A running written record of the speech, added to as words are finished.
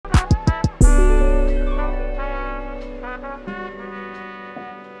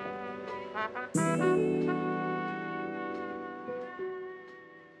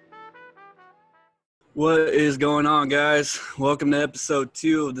What is going on, guys? Welcome to episode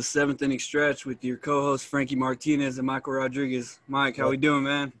 2 of the 7th inning stretch with your co-hosts Frankie Martinez and Michael Rodriguez. Mike, how we doing,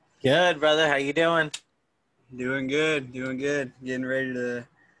 man? Good, brother. How you doing? Doing good. Getting ready to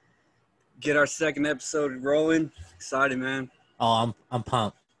get our second episode rolling. Excited, man. Oh, I'm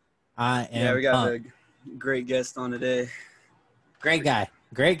pumped. I am Yeah, we got pumped. a great guest on today. Great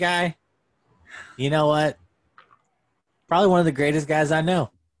guy. You know what? Probably one of the greatest guys I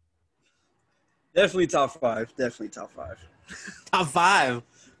know. Definitely top 5. Top 5.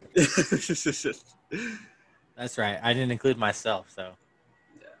 That's right. I didn't include myself, so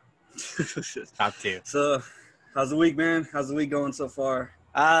Yeah. top 2. So, how's the week, man? How's the week going so far?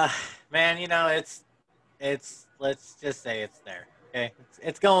 Man, you know it's let's just say it's there. Okay,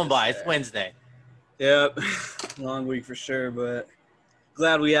 it's going by. It's Wednesday. Yep, long week for sure, but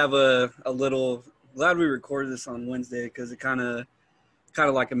glad we have glad we recorded this on Wednesday because it kind of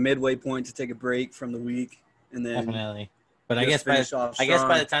like a midway point to take a break from the week and then Definitely. But I just guess finish off by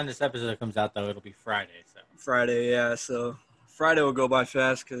strong. the time this episode comes out, though, it'll be Friday. So Friday, yeah. So Friday will go by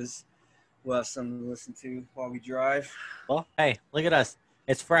fast because we'll have something to listen to while we drive. well, hey, look at us.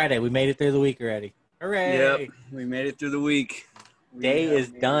 It's Friday. We made it through the week already. Hooray! Yep, we made it through the week. Day is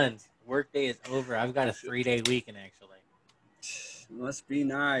done. Work day is over. I've got a 3-day weekend, actually. Must be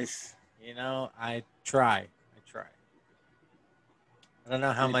nice. You know, I try. I don't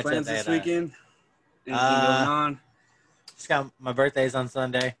know how Any much plans of this that. weekend? Anything going on? Just got my birthday's on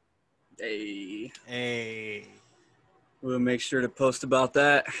Sunday. Hey. We'll make sure to post about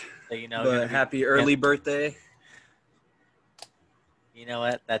that. So, you know, but happy early birthday. You know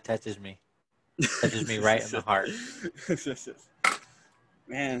what? That touches me. Touches me right in the heart.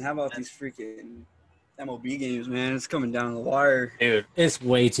 Man, how about these freaking MLB games, man? It's coming down the wire. Dude, it's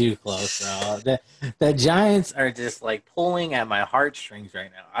way too close, bro. The Giants are just, like, pulling at my heartstrings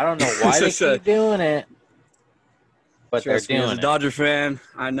right now. I don't know why they keep doing it, but Trust they're me, doing as a Dodger fan,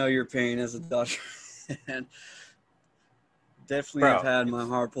 I know your pain as a Dodger fan. Definitely have had my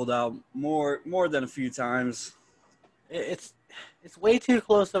heart pulled out more than a few times. It's way too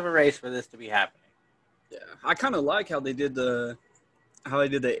close of a race for this to be happening. Yeah, I kind of like how they did the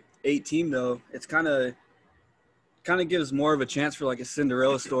 8 team though. It's kind of gives more of a chance for like a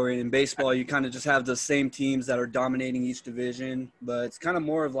Cinderella story. In baseball, you kind of just have the same teams that are dominating each division, but it's kind of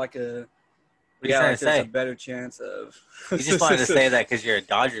more of like a there's a better chance of. You just wanted to say that because you're a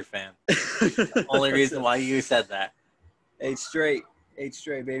Dodger fan. The only reason why you said that. 8 straight,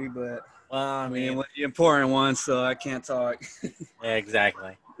 baby. But well, I mean, the important one, so I can't talk. Yeah,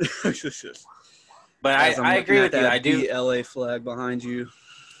 exactly. But I agree with you. I do. The LA flag behind you.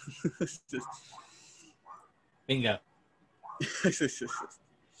 Bingo.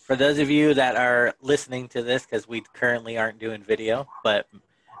 For those of you that are listening to this, because we currently aren't doing video, but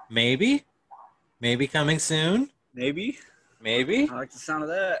maybe coming soon. Maybe. I like the sound of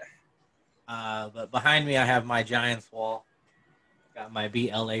that. But behind me, I have my Giants wall. Got my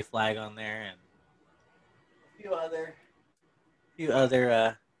BLA flag on there and a few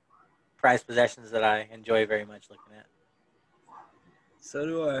other prized possessions that I enjoy very much looking at. So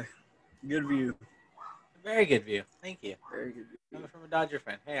do I. Good view. Very good view. Thank you. Very good view. Coming from a Dodger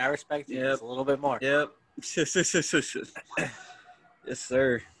fan. Hey, I respect you just a little bit more. Yep. Yes,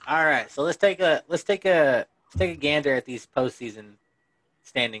 sir. All right, so let's take a gander at these postseason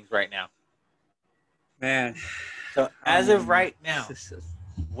standings right now. Man. So as of right now,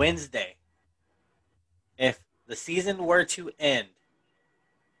 Wednesday, if the season were to end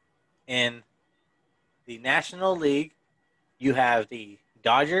in the National League, you have the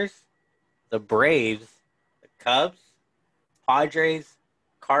Dodgers, the Braves, the Cubs, Padres,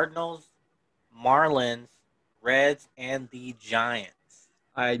 Cardinals, Marlins, Reds, and the Giants.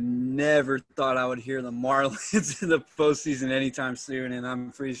 I never thought I would hear the Marlins in the postseason anytime soon, and I'm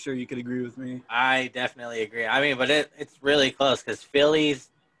pretty sure you could agree with me. I definitely agree. I mean, but it's really close because Philly's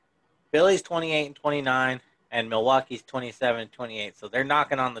 28-29, and Milwaukee's 27-28, so they're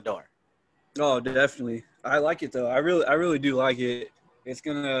knocking on the door. Oh, definitely. I like it though. I really do like it. It's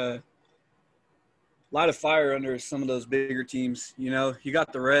gonna light a fire under some of those bigger teams. You know, you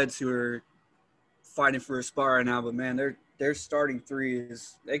got the Reds who are fighting for a spot right now, but man, their starting 3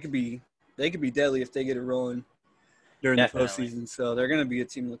 they could be deadly if they get it rolling during the postseason. So they're gonna be a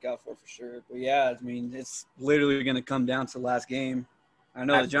team to look out for sure. But yeah, I mean, it's literally gonna come down to the last game. I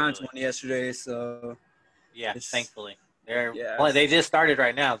know the Giants won yesterday, so yeah, thankfully they just started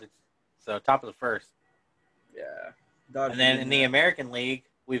right now. So top of the first. Yeah. And then in the American League,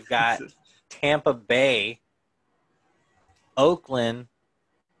 we've got Tampa Bay, Oakland,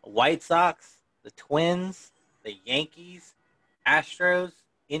 White Sox, the Twins, the Yankees, Astros,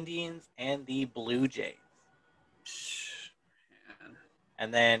 Indians and the Blue Jays. Man.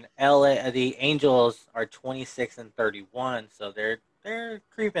 And then the Angels are 26-31, so they're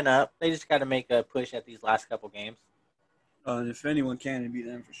creeping up. They just got to make a push at these last couple games. And if anyone can, it'd be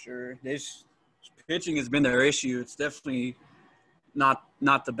them for sure. Pitching has been their issue. It's definitely not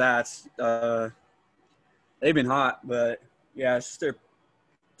the bats. They've been hot, but yeah, it's just I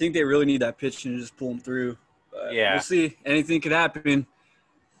think they really need that pitching to just pull them through. But Yeah. we'll see. Anything could happen.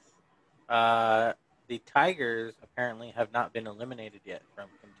 The Tigers apparently have not been eliminated yet from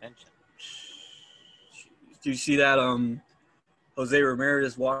contention. Do you see that Jose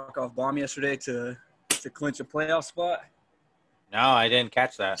Ramirez walk-off bomb yesterday to clinch a playoff spot? No, I didn't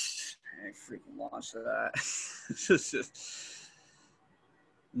catch that. I freaking launched that. It's just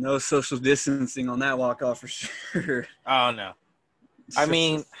no social distancing on that walk-off for sure. Oh, no. I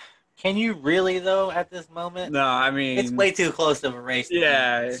mean, can you really, though, at this moment? No, I mean. It's way too close of a race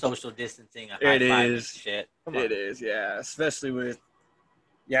to be social distancing, a high five and shit. Come on. It is, yeah. Especially with,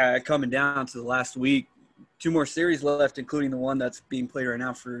 coming down to the last week. 2 more series left, including the one that's being played right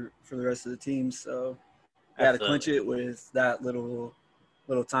now for the rest of the team. So, to clinch it with that little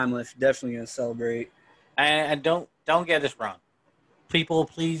time left, definitely going to celebrate. And don't get us wrong. People,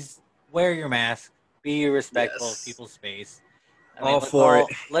 please wear your mask. Be respectful of people's space. Let's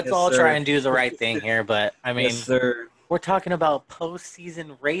all try and do the right thing here, but I mean, we're talking about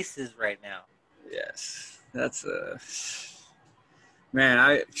postseason races right now. Yes, that's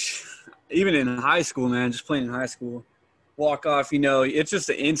man. Even in high school, man, just playing in high school, walk off. It's just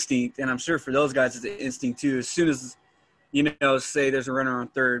an instinct, and I'm sure for those guys, it's an instinct too. As soon as say there's a runner on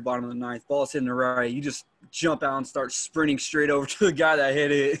third, bottom of the ninth, ball's hitting the right, you just jump out and start sprinting straight over to the guy that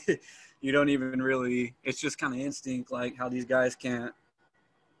hit it. You don't even really – it's just kind of instinct, like how these guys can't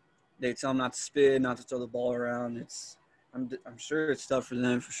 – they tell them not to spin, not to throw the ball around. I'm sure it's tough for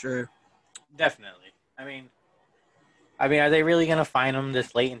them for sure. Definitely. I mean, are they really going to find them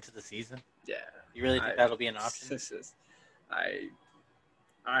this late into the season? Yeah. You really think that'll be an option? I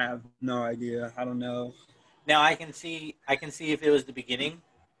have no idea. I don't know. Now, I can see if it was the beginning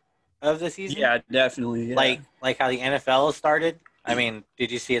of the season. Yeah, definitely. Yeah. Like how the NFL started. I mean,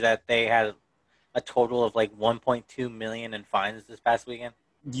 did you see that they had a total of like $1.2 million in fines this past weekend?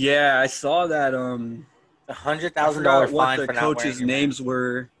 Yeah, I saw that. $100,000 fine what the for not coaches' names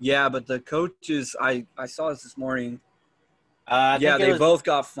were. Yeah, but the coaches, I saw this morning. They both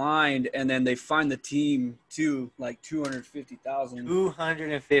got fined, and then they fined the team too, like $250,000.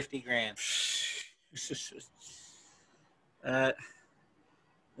 $250,000.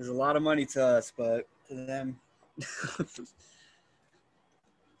 There's a lot of money to us, but to them.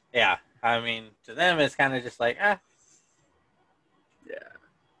 Yeah, I mean, to them, it's kind of just like, Yeah.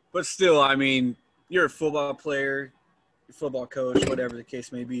 But still, I mean, you're a football player, you're a football coach, whatever the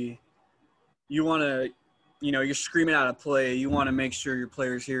case may be. You want to, you're screaming out a play. You want to make sure your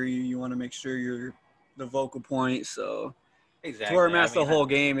players hear you. You want to make sure you're the vocal point. So, exactly. To wear a mask the whole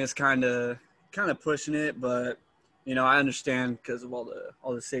game is kind of pushing it, but I understand because of all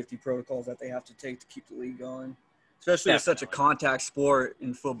the safety protocols that they have to take to keep the league going. Especially with such a contact sport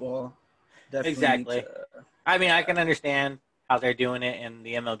in football. Definitely exactly. I mean, I can understand how they're doing it in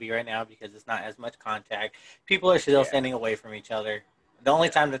the MLB right now because it's not as much contact. People are still standing away from each other. The only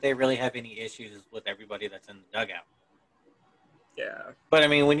time that they really have any issues is with everybody that's in the dugout. Yeah. But, I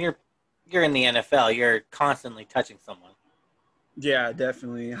mean, when you're in the NFL, you're constantly touching someone. Yeah,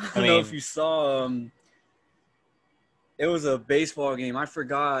 definitely. I don't know if you saw it was a baseball game. I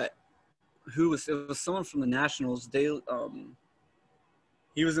forgot it was someone from the Nationals. He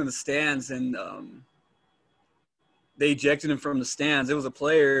was in the stands and they ejected him from the stands. It was a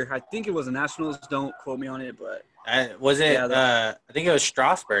player. I think it was the Nationals. Don't quote me on it, but I think it was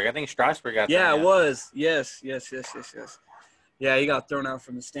Strasburg. I think Strasburg got thrown out. It was. Yes. Yeah, he got thrown out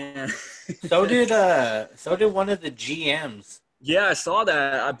from the stand. So did one of the GMs. Yeah, I saw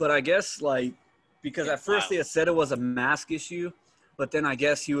that, but I guess because at first they had said it was a mask issue, but then I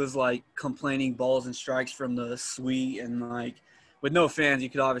guess he was complaining balls and strikes from the suite, and with no fans you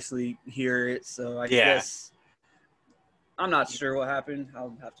could obviously hear it. So I guess I'm not sure what happened.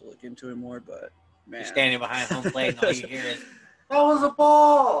 I'll have to look into it more, but man, you're standing behind home plate and all you hear is that was a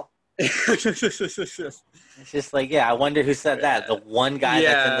ball. It's just I wonder who said that. The one guy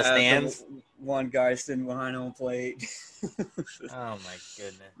that's in the stands. One guy sitting behind home plate. Oh my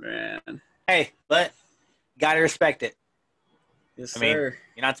goodness, man. Hey, but gotta respect it. Yes, I mean, sir.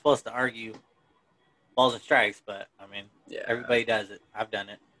 You're not supposed to argue balls and strikes, but I mean, everybody does it. I've done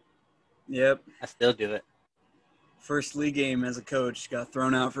it. Yep. I still do it. First league game as a coach got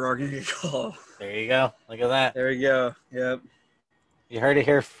thrown out for arguing a call. There you go. Look at that. There you go. Yep. You heard it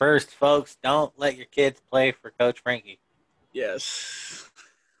here first, folks. Don't let your kids play for Coach Frankie. Yes.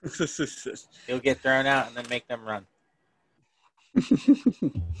 He'll get thrown out and then make them run.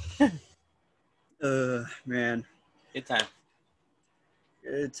 Man. Good time.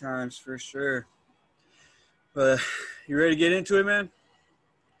 Good times for sure. But you ready to get into it, man?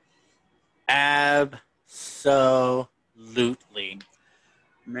 Absolutely.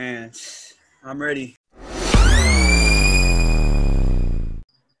 Man, I'm ready.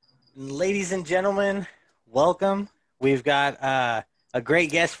 Ladies and gentlemen, welcome. We've got a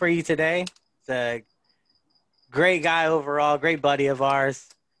great guest for you today. It's a great guy overall, great buddy of ours.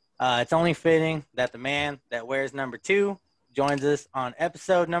 It's only fitting that the man that wears number 2 joins us on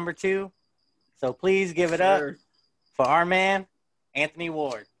episode number 2. So please give it up for our man, Anthony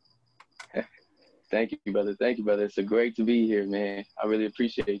Ward. Thank you, brother. Thank you, brother. It's so great to be here, man. I really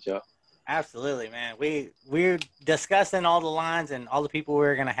appreciate y'all. Absolutely, man. We're discussing all the lines and all the people we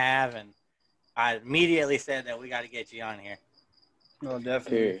were going to have, and I immediately said that we got to get you on here. Oh,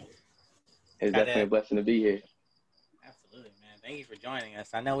 definitely. Here. It's definitely a blessing to be here. Absolutely, man. Thank you for joining us.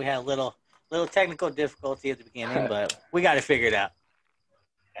 I know we had a little technical difficulty at the beginning, but we got it figured out.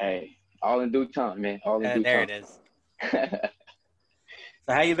 Hey, all in due time, man. All in due there time. It is.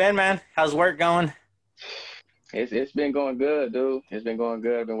 So how you been, man? How's work going? It's been going good, dude. It's been going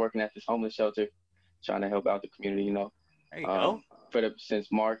good. I've been working at this homeless shelter, trying to help out the community, you know. There you go. Since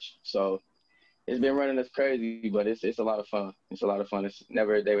March. So it's been running us crazy, but it's a lot of fun. It's a lot of fun. It's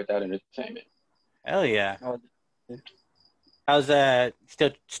never a day without entertainment. Hell yeah. How's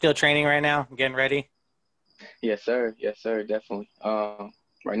still training right now? Getting ready? Yes, sir. Yes, sir. Definitely.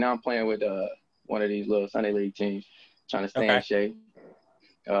 Right now I'm playing with one of these little Sunday League teams, trying to stay in shape.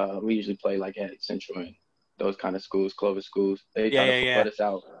 We usually play like at Central and those kind of schools, Clovis schools. They try to put us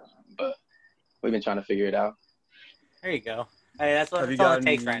out, but we've been trying to figure it out. There you go. Hey, that's all it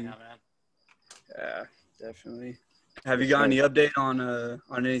takes right now, man. Yeah, definitely. Have you got any update on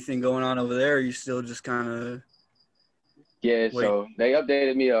anything going on over there? Or are you still just kind of? Yeah, so they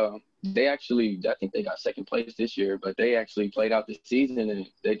updated me. They actually, I think they got second place this year, but they actually played out the season and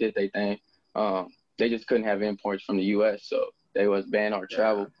they did their thing. They just couldn't have imports from the U.S., so they was banned our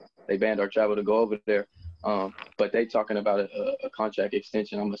travel. They banned our travel to go over there. But they talking about a contract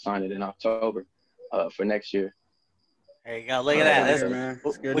extension. I'm gonna sign it in October for next year. There you go. Look at that.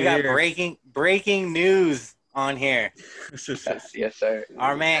 We got breaking news on here. Yes, sir.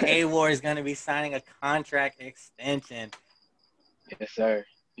 Our man A-War is gonna be signing a contract extension. Yes, sir.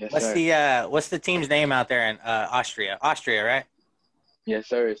 Yes, sir. What's the team's name out there in Austria? Austria, right? Yes,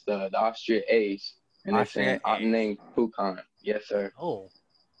 sir. It's the Austria A's. And Austria it's named Pukan. Yes, sir. Oh.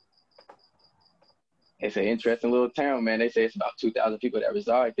 It's an interesting little town, man. They say it's about 2,000 people that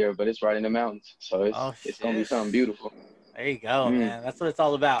reside there, but it's right in the mountains. So it's going to be something beautiful. There you go, man. That's what it's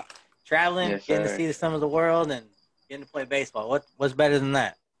all about. Traveling, getting to see some of the world, and getting to play baseball. What's better than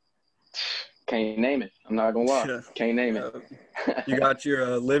that? Can't name it. I'm not going to lie. Can't name it. You got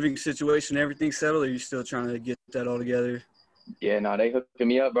your living situation, everything settled, or are you still trying to get that all together? Yeah, no, they hooking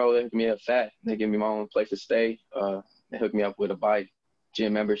me up, bro. They hooking me up fat. They give me my own place to stay. They hooked me up with a bike,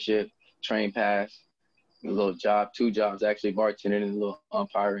 gym membership, train pass, a little job, 2 jobs, actually, bartending and a little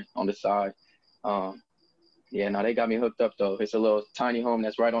umpiring on the side. Yeah, no, they got me hooked up, though. It's a little tiny home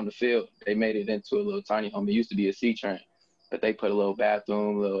that's right on the field. They made it into a little tiny home. It used to be a C-train, but they put a little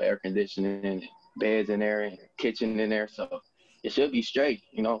bathroom, a little air conditioning, and beds in there, and kitchen in there. So it should be straight,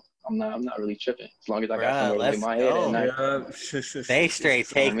 you know. I'm not really tripping as long as I got somewhere to lay my head at night. They straight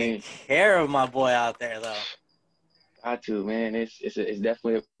taking care of my boy out there, though. Got to, man. It's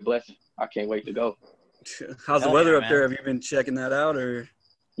definitely a blessing. I can't wait to go. How's the weather up there? Have you been checking that out, or?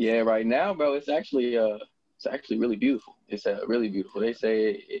 Yeah, right now, bro, it's actually really beautiful. It's really beautiful. They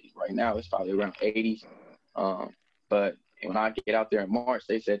say right now it's probably around 80s. But when I get out there in March,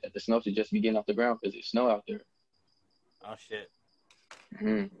 they said that the snow should just be getting off the ground because it's snow out there. Oh shit.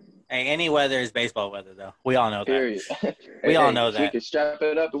 Mm-hmm. Hey, any weather is baseball weather, though. We all know that. Period. We all know that. We can strap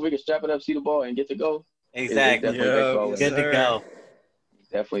it up. If we can strap it up, see the ball, and get to go. Exactly. It's definitely baseball weather. Good to go.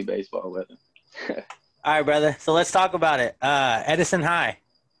 Definitely baseball weather. All right, brother. So let's talk about it. Edison High.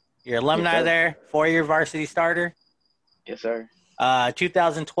 Your alumni there, 4-year varsity starter. Yes, sir.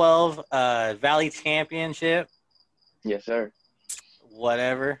 2012 Valley Championship. Yes, sir.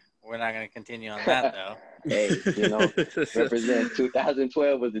 Whatever. We're not going to continue on that, though. Hey, you know, represent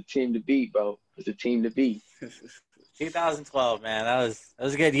 2012 was the team to beat, bro. It was the team to beat. 2012, man. That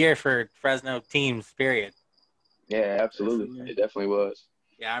was a good year for Fresno teams, period. Yeah, absolutely. It definitely was.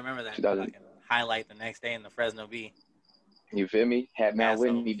 Yeah, I remember that fucking highlight the next day in the Fresno Bee. You feel me? Had Mount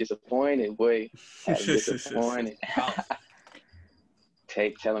Whitney disappointed, boy. Had him disappointed.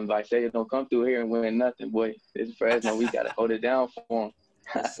 Tell him Isaiah don't come through here and win nothing, boy. It's Fresno. We gotta hold it down for him.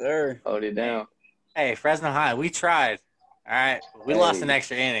 Yes, sir. Hold it down. Hey, Fresno High, we tried. All right, we lost an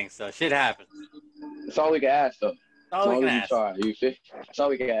extra inning, so shit happens. That's all we can ask, though. That's all we can as ask. Try. You feel? That's all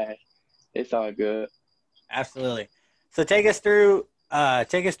we can ask. It's all good. Absolutely. So take us through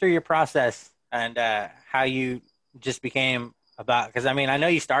your process and how you just became about. Because I mean, I know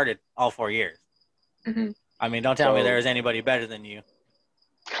you started all 4 years. Mm-hmm. I mean, don't tell me there was anybody better than you.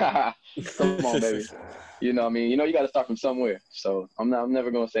 Come on, baby. You know, what I mean, you got to start from somewhere. So I'm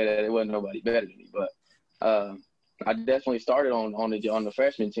never gonna say that it wasn't nobody better than me, but I definitely started on the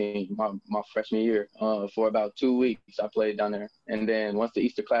freshman team my freshman year. For about 2 weeks, I played down there, and then once the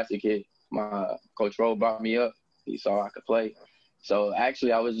Easter Classic hit, my coach Rowe brought me up. He saw I could play. So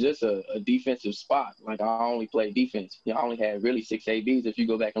actually, I was just a defensive spot. Like, I only played defense. I only had really 6 ABs. If you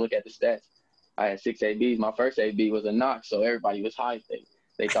go back and look at the stats, I had 6 ABs. My first AB was a knock, so everybody was hyped.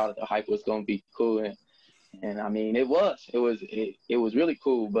 They thought the hype was gonna be cool, and I mean, it was really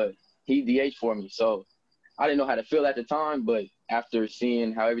cool. But he DH for me, so I didn't know how to feel at the time. But after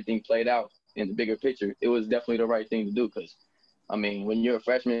seeing how everything played out in the bigger picture, it was definitely the right thing to do. Because I mean, when you're a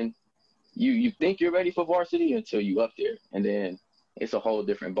freshman, you think you're ready for varsity until you up there, and then it's a whole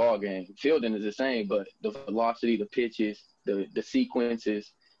different ball game. Fielding is the same, but the velocity, the pitches, the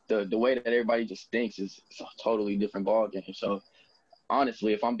sequences, the way that everybody just thinks is a totally different ball game. So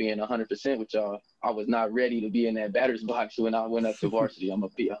honestly, if I'm being 100% with y'all, I was not ready to be in that batter's box when I went up to varsity. I'm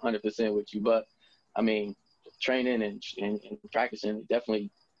gonna be 100% with you, but I mean, training and practicing, it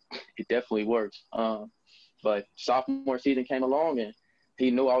definitely works. But sophomore season came along, and he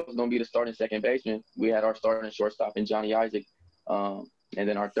knew I was gonna be the starting second baseman. We had our starting shortstop in Johnny Isaac, and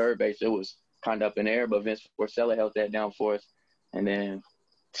then our third base, it was kind of up in the air, but Vince Porcella held that down for us. And then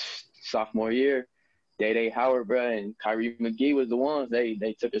sophomore year, Day Howard, bro, and Kyrie McGee was the ones.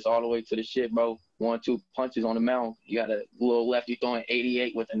 They took us all the way to the shit, bro. 1-2 punches on the mound. You got a little lefty throwing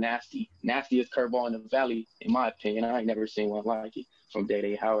 88 with a nastiest curveball in the valley, in my opinion. I ain't never seen one like it from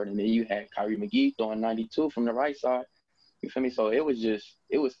Day Howard. And then you had Kyrie McGee throwing 92 from the right side. You feel me? So it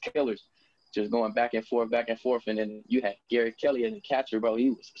was killers, just going back and forth. And then you had Garrett Kelly as a catcher, bro. He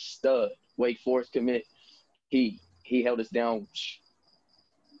was a stud. Wake Forest commit. He held us down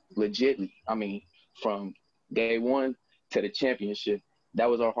legitly. I mean, from day one to the championship, that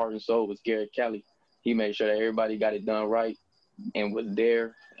was our heart and soul, was Garrett Kelly. He made sure that everybody got it done right and was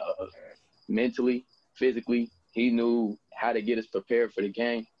there mentally, physically. He knew how to get us prepared for the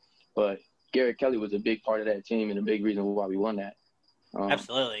game. But Garrett Kelly was a big part of that team and a big reason why we won that.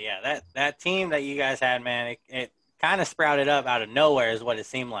 Absolutely, yeah. That team that you guys had, man, it kind of sprouted up out of nowhere is what it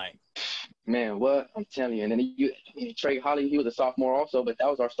seemed like. Man, what? I'm telling you. And then Trey Holly, he was a sophomore also, but that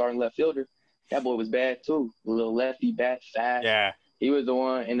was our starting left fielder. That boy was bad too. A little lefty, bat, fast. Yeah. He was the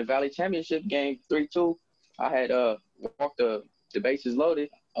one in the Valley Championship game, 3-2. I had walked the bases loaded,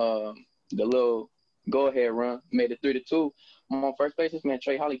 the little go-ahead run, made it 3-2. I'm on first basis, man.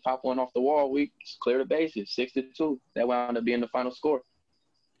 Trey Holly popped one off the wall. We cleared the bases, 6-2. That wound up being the final score.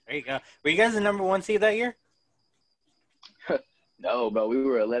 There you go. Were you guys the number 1 seed that year? No, bro. We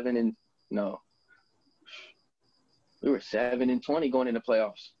were 7-20 going into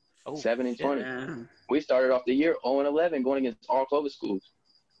playoffs. Oh, 7-20. Yeah. We started off the year 0-11 going against all Clovis schools,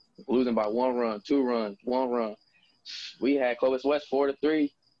 losing by 1 run, 2 runs, 1 run. We had Clovis West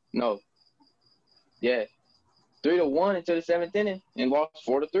 4-3. No. Yeah. 3-1 until the 7th inning and lost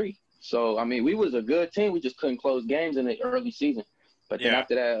 4-3. So, I mean, we was a good team. We just couldn't close games in the early season. But then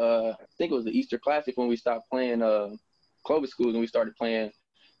after that, I think it was the Easter Classic when we stopped playing Clovis schools and we started playing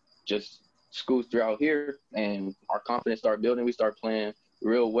just schools throughout here, and our confidence started building. We started playing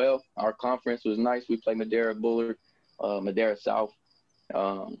real well. Our conference was nice. We played Madera Bullard, Madera South.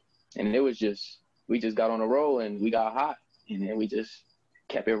 And it was just, we just got on a roll and we got hot. And then we just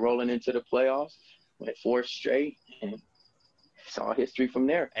kept it rolling into the playoffs, went 4 straight, and it's all history from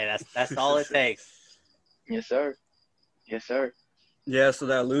there. Hey, that's all it takes. Yes, sir. Yes, sir. Yeah, so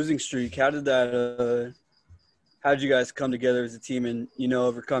that losing streak, how did you guys come together as a team and,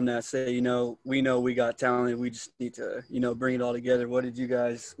 overcome that? Say, we know we got talent. We just need to, bring it all together. What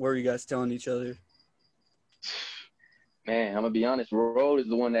were you guys telling each other? Man, I'm going to be honest. Roll is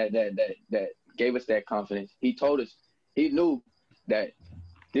the one that gave us that confidence. He told us, he knew that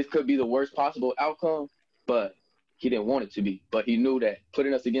this could be the worst possible outcome, but he didn't want it to be. But he knew that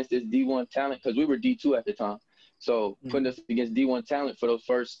putting us against this D1 talent, because we were D2 at the time. So putting us against D1 talent for those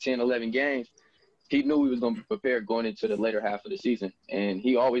first 10, 11 games, he knew we was going to be prepared going into the later half of the season. And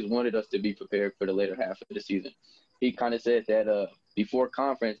he always wanted us to be prepared for the later half of the season. He kind of said that before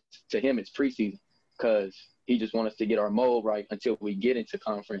conference, to him, it's preseason. because he just wanted us to get our mold right until we get into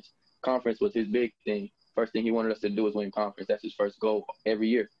conference. Conference was his big thing. First thing he wanted us to do was win conference. That's his first goal every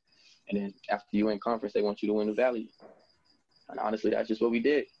year. And then after you win conference, they want you to win the Valley. And honestly, that's just what we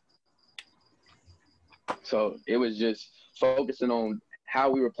did. So it was just focusing on how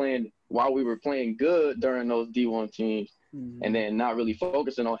we were playing while we were playing good during those D1 teams, and then not really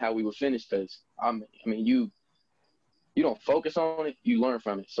focusing on how we would finish. Because I mean, you don't focus on it, you learn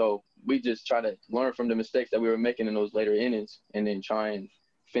from it. So we just try to learn from the mistakes that we were making in those later innings, and then try and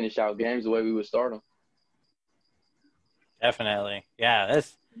finish out games the way we would start them. Definitely, yeah.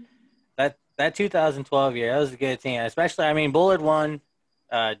 That 2012 year, that was a good team. Especially, I mean, Bullard won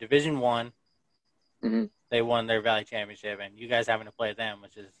Division I. Mm-hmm. They won their Valley Championship, and you guys having to play them,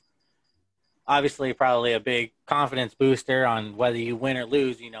 which is obviously probably a big confidence booster on whether you win or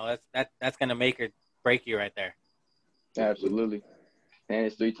lose. You know, that's going to make or break you right there. Absolutely, and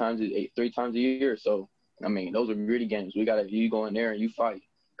it's three times a year. So I mean, those are gritty games. You go in there and you fight.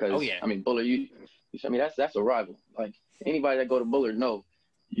 Because I mean, Bullard, that's a rival. Like anybody that go to Bullard, no,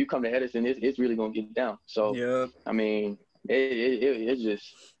 you come to Edison, it's really gonna get down. So yeah. I mean,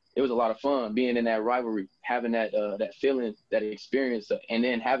 it was a lot of fun being in that rivalry, having that feeling, that experience, and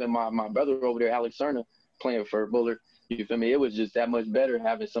then having my brother over there, Alex Cerna, playing for Bullard. You feel me? It was just that much better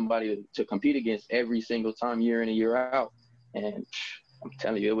having somebody to compete against every single time, year in and year out. And I'm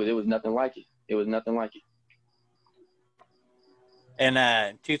telling you, it was nothing like it. It was nothing like it.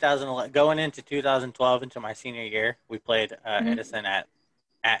 And 2011, going into 2012, into my senior year, we played Edison at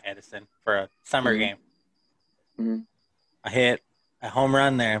Edison for a summer game. Mm-hmm. I hit a home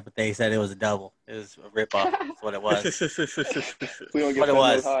run there, but they said it was a double. It was a ripoff. That's what it was. We don't get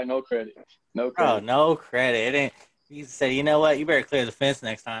no high, no credit. No credit. Oh, no credit. It ain't. He said, you know what? You better clear the fence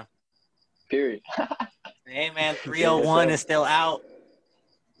next time. Period. Hey, man, 301 is still out.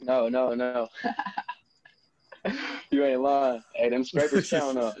 No. You ain't lying. Hey, them scrapers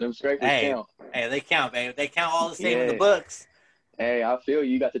count up. Them scrapers count. Hey, they count, baby. They count all the same in the books. Hey, I feel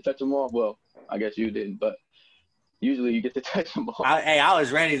you got to touch them all. Well, I guess you didn't, but usually you get to touch them all. I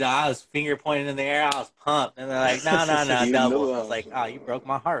was ready, though. I was finger pointing in the air. I was pumped. And they're like, no, double. I was like, oh, you broke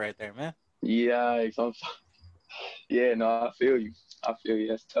my heart right there, man. Yeah, yeah, no, I feel you.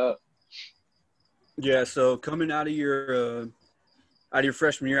 That's tough. Yeah, so coming out of your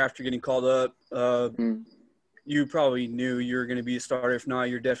freshman year after getting called up, you probably knew you were going to be a starter. If not,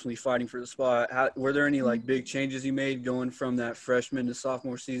 you're definitely fighting for the spot. Were there any big changes you made going from that freshman to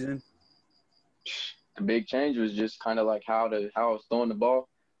sophomore season? The big change was just kind of like how I was throwing the ball.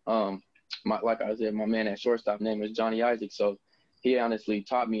 Like I said, my man at shortstop name was Johnny Isaac, so he honestly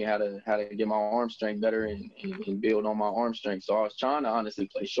taught me how to get my arm strength better and build on my arm strength. So I was trying to honestly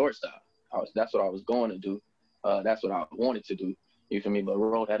play shortstop. That's what I was going to do. That's what I wanted to do. You feel me? But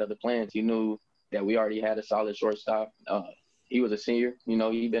Road had other plans. He knew that we already had a solid shortstop. He was a senior. You know,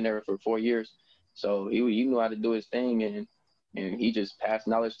 he'd been there for 4 years. So he knew how to do his thing, and he just passed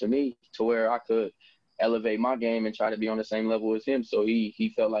knowledge to me to where I could elevate my game and try to be on the same level as him. So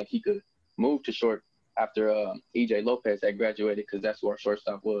he felt like he could move to short after E.J. Lopez had graduated, because that's where our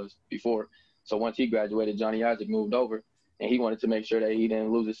shortstop was before. So once he graduated, Johnny Isaac moved over, and he wanted to make sure that he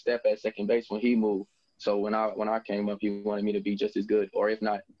didn't lose a step at second base when he moved. So when I came up, he wanted me to be just as good, or if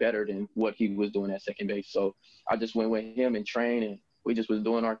not better than what he was doing at second base. So I just went with him and trained, and we just was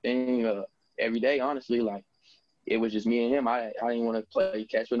doing our thing every day, honestly. Like, it was just me and him. I didn't want to play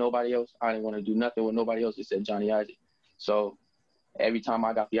catch with nobody else. I didn't want to do nothing with nobody else except Johnny Isaac. So every time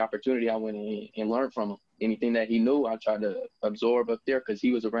I got the opportunity, I went in and learned from him. Anything that he knew, I tried to absorb up there, because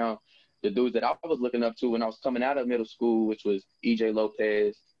he was around the dudes that I was looking up to when I was coming out of middle school, which was E.J.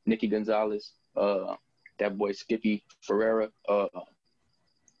 Lopez, Nicky Gonzalez, that boy Skippy Ferreira.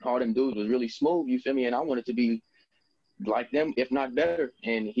 All them dudes was really smooth, you feel me? And I wanted to be like them, if not better.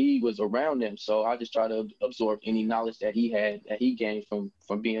 And he was around them. So I just tried to absorb any knowledge that he had, that he gained from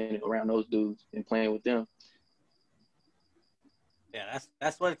being around those dudes and playing with them. Yeah,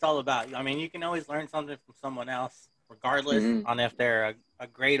 that's what it's all about. I mean, you can always learn something from someone else, regardless on if they're a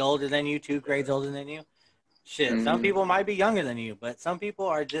grade older than you, 2 grades older than you. Shit, some people might be younger than you, but some people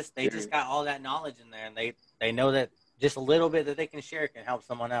are just got all that knowledge in there, and they know that just a little bit that they can share can help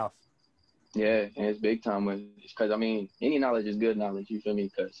someone else. Yeah, and it's big time because I mean, any knowledge is good knowledge. You feel me?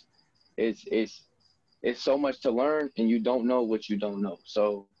 Because it's so much to learn, and you don't know what you don't know.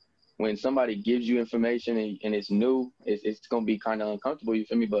 So when somebody gives you information and it's new, it's gonna be kind of uncomfortable. You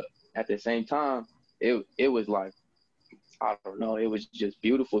feel me? But at the same time, it was like, I don't know, it was just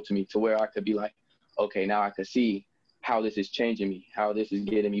beautiful to me, to where I could be like, okay, now I could see how this is changing me, how this is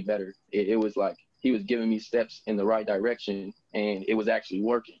getting me better. It was like he was giving me steps in the right direction, and it was actually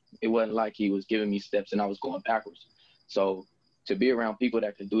working. It wasn't like he was giving me steps and I was going backwards. So to be around people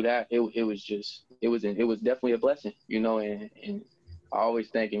that could do that, it was definitely a blessing, you know. And I always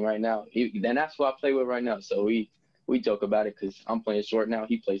thinking right now, and that's who I play with right now. So we joke about it because I'm playing short now.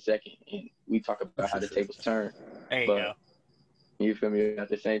 He plays second, and we talk about how the tables turn. There you go. You feel me? At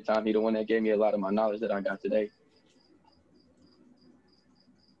the same time, he the one that gave me a lot of my knowledge that I got today.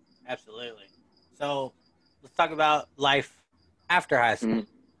 Absolutely. So let's talk about life after high school.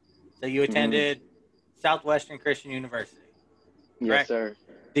 Mm-hmm. So you attended Southwestern Christian University. Yes, sir.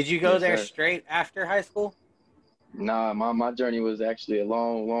 Did you go there sir. straight after high school? Nah, my journey was actually a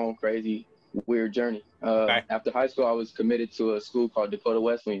long, crazy, weird journey. After high school, I was committed to a school called Dakota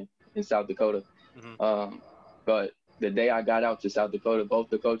Wesleyan in South Dakota. Mm-hmm. But the day I got out to South Dakota, both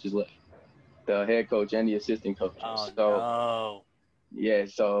the coaches left, the head coach and the assistant coach. Oh, so, no. Yeah,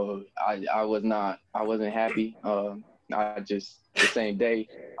 so I wasn't happy. The same day,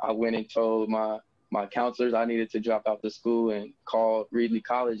 I went and told my counselors I needed to drop out the school and call Reedley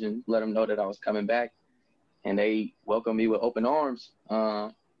College and let them know that I was coming back. And they welcomed me with open arms.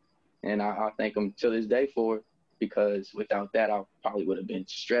 And I thank them to this day for it, because without that, I probably would have been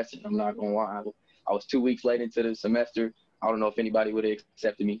stressing. I'm not going to lie. I was 2 weeks late into the semester. I don't know if anybody would have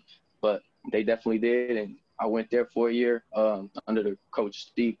accepted me, but they definitely did. And I went there for a year under the coach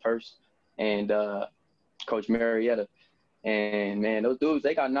Steve Purse and Coach Marietta. And, man, those dudes,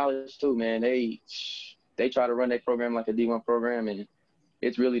 they got knowledge too, man. They try to run their program like a D1 program, and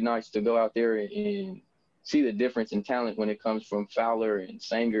it's really nice to go out there and see the difference in talent when it comes from Fowler and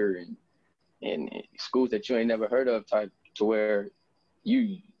Sanger and schools that you ain't never heard of, type to where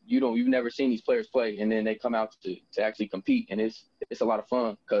you've never seen these players play, and then they come out to actually compete, and it's a lot of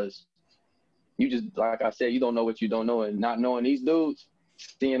fun because you just, like I said, you don't know what you don't know, and not knowing these dudes,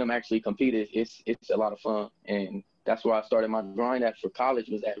 seeing them actually compete, it's a lot of fun. And that's where I started my grind at for college,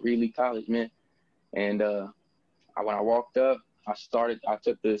 was at Reedley College, man. And when I walked up, I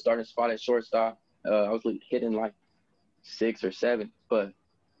took the starting spot at shortstop. I was hitting like 6 or 7, but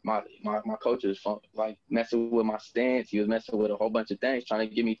my coach was like messing with my stance. He was messing with a whole bunch of things, trying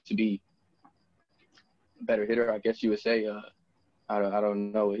to get me to be a better hitter, I guess you would say. I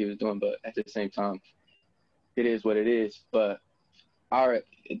don't know what he was doing, but at the same time, it is what it is. But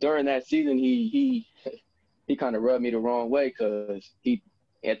during that season, he kind of rubbed me the wrong way, because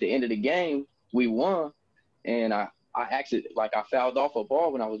at the end of the game, we won, and I actually, like, I fouled off a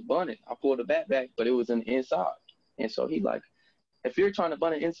ball when I was bunting. I pulled the bat back, but it was an inside. And so he like, if you're trying to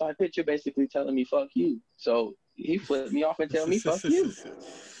bunt an inside pitch, you're basically telling me, fuck you. So he flipped me off and tell me, fuck you.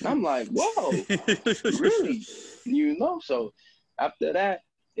 And I'm like, whoa, really? You know? So after that,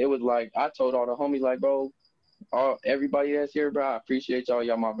 it was like, I told all the homies, like, bro, everybody that's here, bro, I appreciate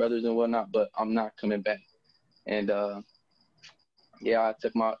y'all my brothers and whatnot, but I'm not coming back. And I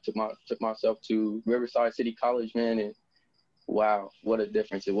took myself to Riverside City College, man, and wow, what a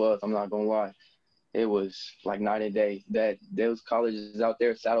difference it was. I'm not gonna lie, it was like night and day. Those colleges out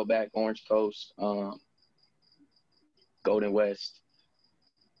there, Saddleback, Orange Coast, Golden West,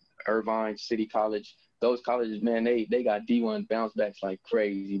 Irvine City College, those colleges, man, they got D1 bounce backs like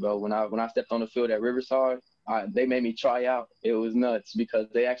crazy, bro. When I stepped on the field at Riverside, they made me try out. It was nuts, because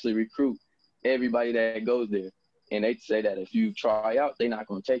they actually recruit everybody that goes there. And they'd say that if you try out, they're not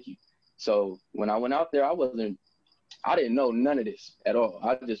going to take you. So when I went out there, I didn't know none of this at all.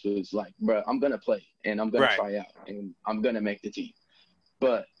 I just was like, bro, I'm going to play, and I'm going to try out, and I'm going to make the team.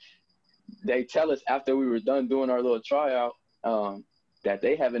 But they tell us after we were done doing our little tryout that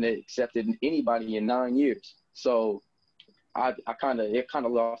they haven't accepted anybody in 9 years. So it kind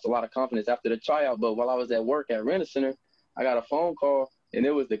of lost a lot of confidence after the tryout. But while I was at work at Rent-A-Center, I got a phone call, and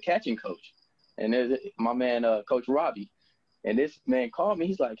it was the catching coach. And there's my man, Coach Robbie. And this man called me.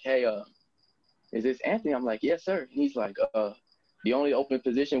 He's like, hey, is this Anthony? I'm like, yes, sir. And he's like, the only open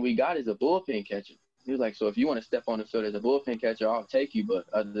position we got is a bullpen catcher. He was like, so if you want to step on the field as a bullpen catcher, I'll take you. But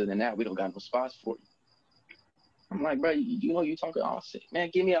other than that, we don't got no spots for you. I'm like, bro, you talking all shit. Man,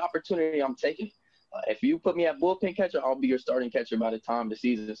 give me an opportunity. I'm taking it. If you put me at bullpen catcher, I'll be your starting catcher by the time the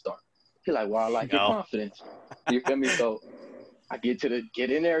season starts. He's like, well, I like your confidence. You feel me? So I get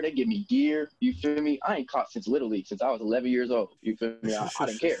in there, they give me gear. You feel me? I ain't caught since Little League, since I was 11 years old. You feel me? I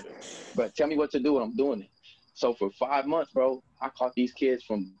didn't care. But tell me what to do and I'm doing it. So for 5 months, bro, I caught these kids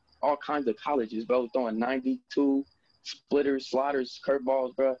from all kinds of colleges, bro, throwing 92, splitters, sliders,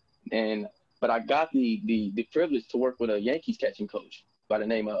 curveballs, bro. But I got the privilege to work with a Yankees catching coach by the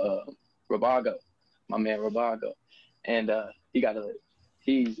name of Rabago, my man Rabago. And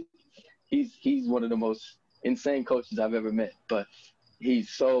he's one of the most insane coaches I've ever met. But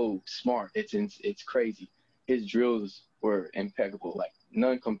he's so smart. It's crazy. His drills were impeccable, like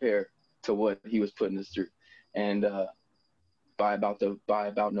none compared to what he was putting us through. And by about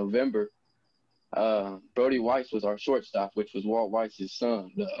November, Brody Weiss was our shortstop, which was Walt Weiss's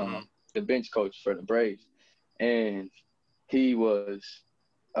son, the bench coach for the Braves, and he was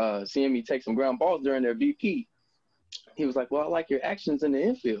seeing me take some ground balls during their BP. He was like, "Well, I like your actions in the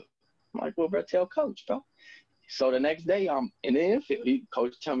infield." I'm like, "Well, bro, tell coach, bro." So the next day, I'm in the infield.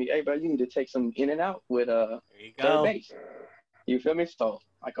 Coach tell me, "Hey, bro, you need to take some in and out with third base." You feel me? So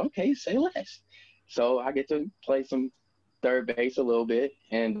like, okay, say less. So I get to play some third base a little bit,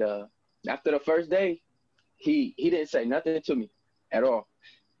 and after the first day, he didn't say nothing to me at all.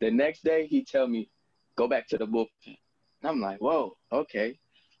 The next day, he tell me, "Go back to the bullpen." And I'm like, "Whoa, okay."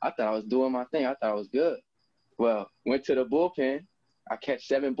 I thought I was doing my thing. I thought I was good. Well, went to the bullpen. I catch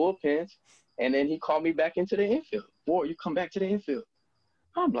 7 bullpens, and then he called me back into the infield. "Boy, you come back to the infield."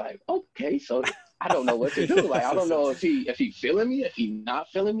 I'm like, okay, so I don't know what to do. Like, I don't know if he feeling me, if he not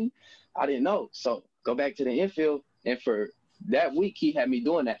feeling me. I didn't know. So go back to the infield, and for that week, he had me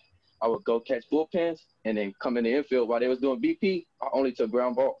doing that. I would go catch bullpens and then come in the infield while they was doing BP. I only took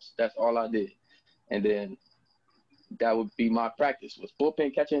ground balls. That's all I did. And then that would be my practice was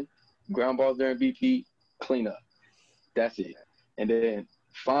bullpen catching, ground balls during BP, cleanup. That's it. And then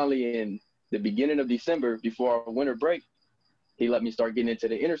finally in the beginning of December, before our winter break, he let me start getting into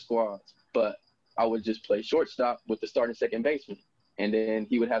the inner squads. But I would just play shortstop with the starting second baseman. And then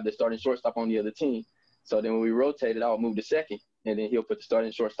he would have the starting shortstop on the other team. So then when we rotated, I would move to second. And then he'll put the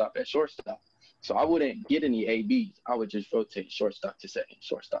starting shortstop at shortstop. So I wouldn't get any ABs. I would just rotate shortstop to second,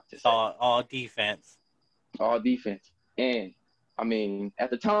 shortstop to second. All defense. All defense. And, I mean, at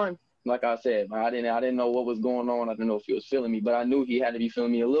the time, like I said, I didn't know what was going on. I didn't know if he was feeling me. But I knew he had to be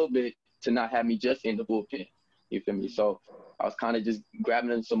feeling me a little bit to not have me just in the bullpen. You feel me? So I was kind of just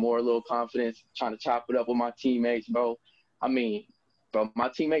grabbing some more little confidence, trying to chop it up with my teammates, bro. I mean, bro, my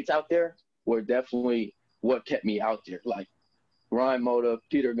teammates out there were definitely what kept me out there. Like Ryan Mota,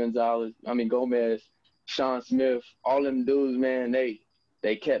 Peter Gonzalez, Gomez, Sean Smith, all them dudes, man,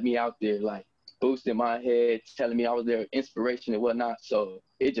 they kept me out there, like boosting my head, telling me I was their inspiration and whatnot. So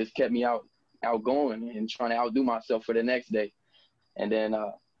it just kept me outgoing and trying to outdo myself for the next day. And then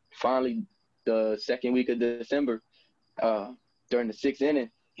finally, the second week of December, during the 6th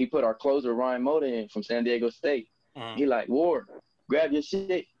inning, he put our closer Ryan Mota in from San Diego State. He like, "Ward, grab your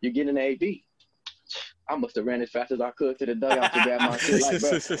shit. You're getting an AB." I must have ran as fast as I could to the dugout to grab my shit. Like,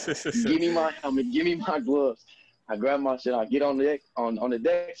 bro, give me my helmet, give me my gloves. I grab my shit. I get on the deck, on the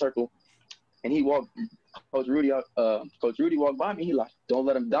deck circle, and he walked. Coach Rudy walked by me. He like, "Don't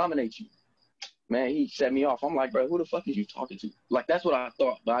let him dominate you." Man, he set me off. I'm like, "Bro, who the fuck is you talking to?" Like, that's what I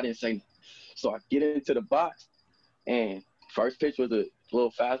thought, but I didn't say nothing. So I get into the box, and first pitch was a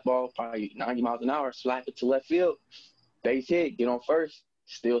little fastball, probably 90 miles an hour, slap it to left field, base hit, get on first,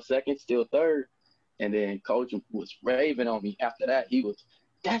 still second, still third. And then coach was raving on me after that. He was,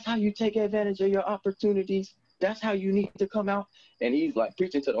 "That's how you take advantage of your opportunities. That's how you need to come out." And he's like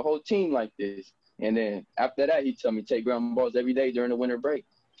preaching to the whole team like this. And then after that, he told me take ground balls every day during the winter break.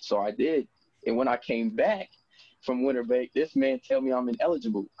 So I did. And when I came back from winter break, this man tell me I'm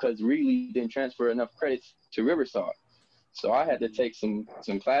ineligible because really didn't transfer enough credits to Riverside. So I had to take some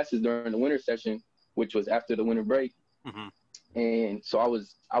classes during the winter session, which was after the winter break. Mm-hmm. And so I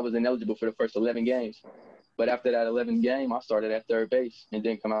was ineligible for the first 11 games. But after that 11th game, I started at third base and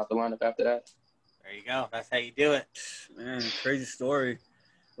didn't come out the lineup after that. There you go. That's how you do it. Man, crazy story.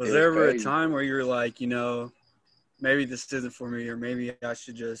 Was there ever a time where you were like, maybe this isn't for me, or maybe I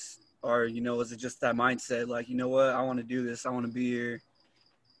should just, or, was it just that mindset, like, you know what, I want to do this, I want to be here?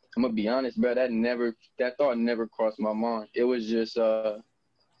 I'm going to be honest, bro, that thought never crossed my mind. It was just,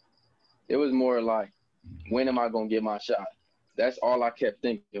 it was more like, when am I going to get my shot? That's all I kept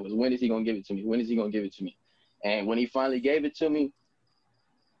thinking. It was, when is he going to give it to me? When is he going to give it to me? And when he finally gave it to me,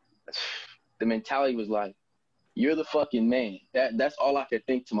 the mentality was like, "You're the fucking man." That's all I could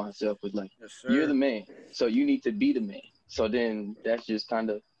think to myself was like, yes, sir. You're the man. So you need to be the man. So then that's just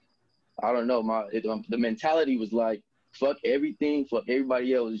kind of, I don't know, the mentality was like, fuck everything, fuck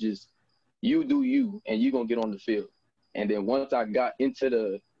everybody else, just you do you, and you're going to get on the field. And then once I got into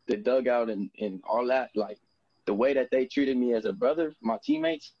the dugout and all that, like the way that they treated me as a brother, my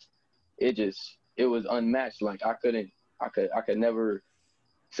teammates, it was unmatched. Like I could never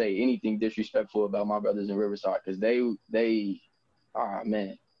say anything disrespectful about my brothers in Riverside because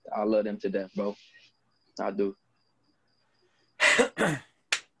man, I love them to death, bro. I do.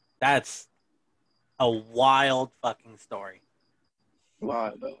 That's a wild fucking story.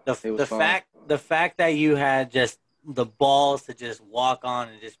 Wild, bro. The fact that you had just the balls to just walk on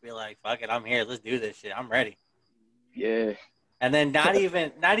and just be like, fuck it, I'm here. Let's do this shit. I'm ready. Yeah. And then not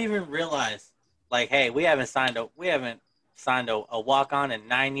even realize, like, hey, we haven't signed a walk on in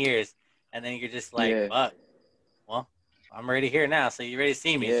 9 years. And then you're just like, Yeah. fuck, well, I'm ready here now. So you ready to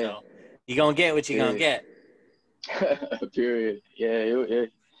see me. Yeah. So you going to get what you going to get. Period. Yeah,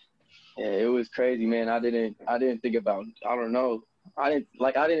 it was crazy, man. I didn't think about, I don't know. I didn't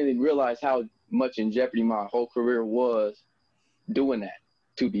even realize how much in jeopardy my whole career was doing that,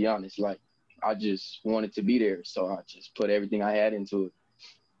 to be honest. Like, I just wanted to be there, so I just put everything I had into it.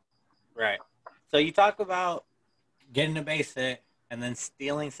 Right. So you talk about getting a base hit and then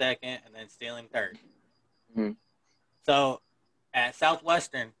stealing second and then stealing third. Mm-hmm. So at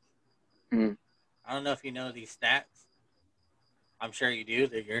Southwestern, Mm-hmm. I don't know if you know these stats. I'm sure you do.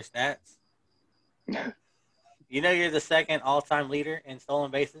 They're your stats. You know you're the second all-time leader in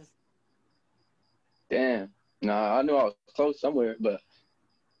stolen bases? Damn. Nah, I knew I was close somewhere, but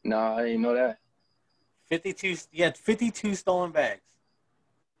nah, I didn't know that. 52. You had 52 stolen bags.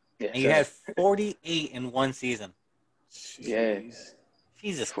 Yes, And you had 48 in one season. Yeah.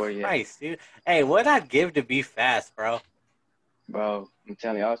 Jesus 48. Christ, dude. Hey, what'd I give to be fast, bro? Bro, I'm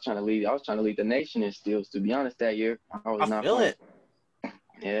telling you, I was trying to lead the nation in steals, to be honest, that year. I feel it.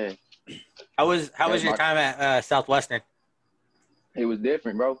 Yeah. How was your time at Southwestern? It was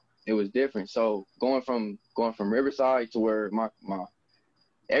different, bro. It was different. So going from Riverside to where my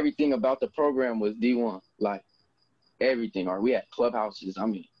everything about the program was D1. Like, everything. Or we had clubhouses. I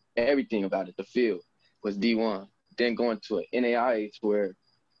mean, everything about it. The field was D1. Then going to an NAIA to where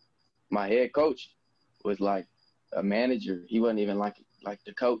my head coach was like a manager. He wasn't even like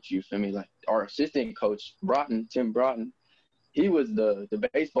the coach, you feel me? Like, our assistant coach, Tim Broughton, he was the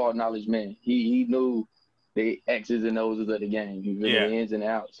baseball knowledge man. He knew the X's and O's of the game, you feel me? The ins and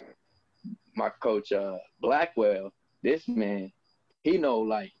outs. My coach, Blackwell, this man, he know,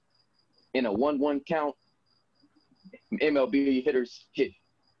 like, in a 1-1 count, MLB hitters hit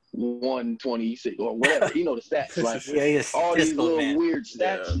 126 or whatever. He know the stats. Like, all these little weird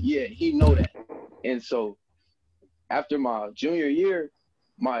stats. Yeah, he know that. And so after my junior year,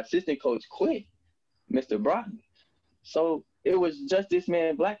 my assistant coach quit, Mr. Broughton. So it was just this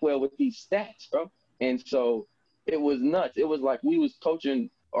man Blackwell with these stats, bro. And so it was nuts. It was like we was coaching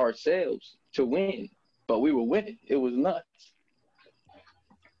ourselves to win, but we were winning. It was nuts.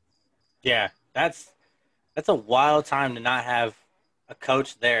 Yeah, that's a wild time to not have a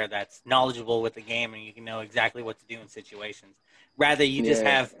coach there that's knowledgeable with the game and you can know exactly what to do in situations. Rather, you just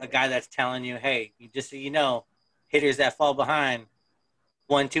have a guy that's telling you, hey, just so you know, hitters that fall behind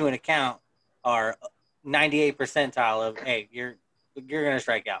 1-2 in a count are 98 percentile of, hey, you're gonna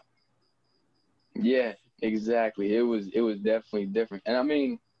strike out. Yeah, exactly. It was definitely different. And I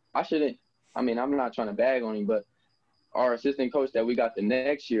mean, I'm not trying to bag on him, but our assistant coach that we got the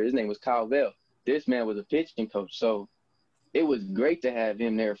next year, his name was Kyle Bell. This man was a pitching coach, so it was great to have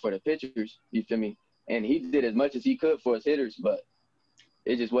him there for the pitchers, you feel me? And he did as much as he could for his hitters, but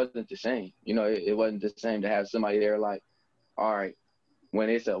it just wasn't the same. You know, it wasn't the same to have somebody there like, all right, when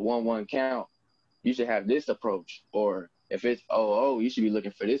it's a 1-1 count, you should have this approach. Or if it's 0-0, you should be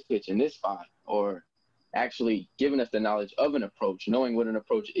looking for this pitch in this spot. Or actually giving us the knowledge of an approach, knowing what an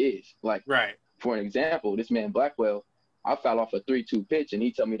approach is. Like, right. For an example, this man Blackwell, I foul off a 3-2 pitch, and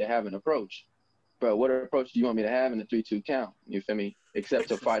he told me to have an approach. Bro, what approach do you want me to have in the 3-2 count? You feel me? Except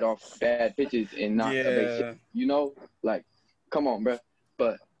to fight off bad pitches and not a base hit. You know? Like, come on, bro.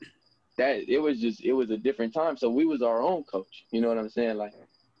 But it was a different time. So we was our own coach. You know what I'm saying? Like,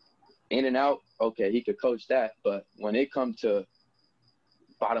 in and out, okay, he could coach that. But when it come to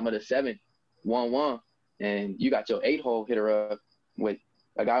bottom of the seventh, 1-1, and you got your 8-hole hitter up with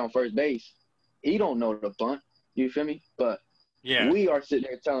a guy on first base, he don't know the bunt. You feel me? But we are sitting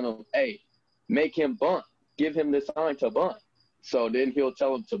there telling him, hey, make him bunt. Give him the sign to bunt. So then he'll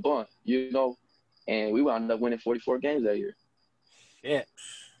tell him to bunt, you know? And we wound up winning 44 games that year. Shit.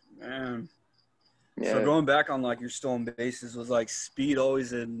 Man. Yeah. So going back on, like, your stolen bases, was, like, speed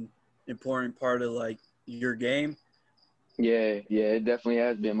always an important part of, like, your game? Yeah, it definitely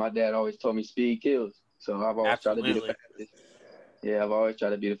has been. My dad always told me speed kills. So I've always tried to be the fastest. Yeah, I've always tried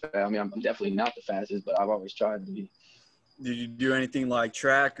to be the fastest. I mean, I'm definitely not the fastest, but I've always tried to be. Did you do anything like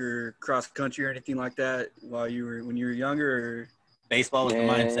track or cross country or anything like that when you were younger? Or? Baseball was the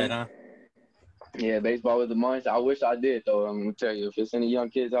mindset, huh? Yeah, baseball was the mindset. I wish I did, though. I'm gonna tell you, if there's any young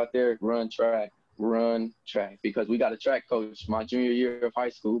kids out there, run track, because we got a track coach my junior year of high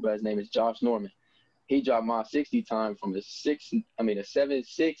school, but his name is Josh Norman. He dropped my 60 time from a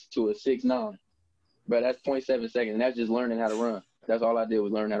 7.6 to a 6.9. But that's 0.7 seconds, and that's just learning how to run. That's all I did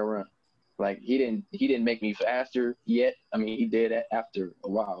was learn how to run. Like he didn't make me faster yet. I mean, he did that after a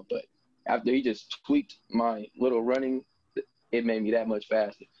while, but after he just tweaked my little running, it made me that much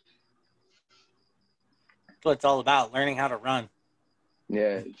faster. That's what it's all about, learning how to run.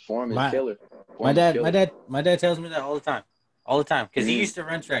 Yeah, form is My killer. my Form is dad killer. my dad my dad tells me that all the time. All the time. Because he Mhm. used to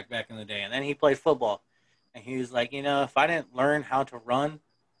run track back in the day and then he played football. And he was like, if I didn't learn how to run,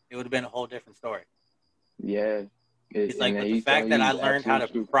 it would have been a whole different story. Yeah. He's like, And but the he's fact telling that I you learned how absolute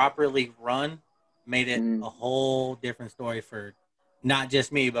to truth. properly run made it Mhm. a whole different story for not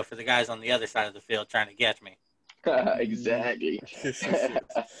just me, but for the guys on the other side of the field trying to catch me. Exactly.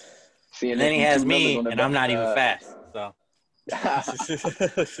 Seeing And then them he two has numbers me, on the and I'm not even back. fast. So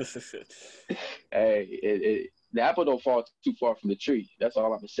Hey, the apple don't fall too far from the tree. That's all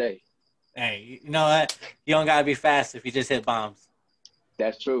I'm gonna say. hey, you know what? You don't gotta be fast if you just hit bombs.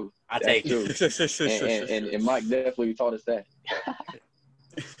 That's true. I'll That's take it. true. And Mike definitely taught us that.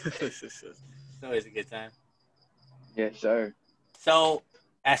 It's always a good time. Yes, sir. So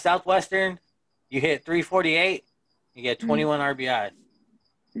at Southwestern, you hit 348, you get 21 RBIs.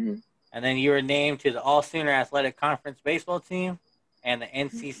 Mhm. And then you were named to the All Sooner Athletic Conference baseball team and the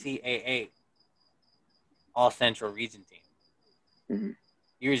NCCAA All Central Region team. Mhm.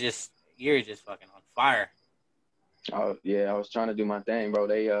 You were just fucking on fire. Oh yeah, I was trying to do my thing, bro.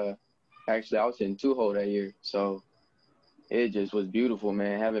 They actually I was hitting 2-hole that year, so it just was beautiful,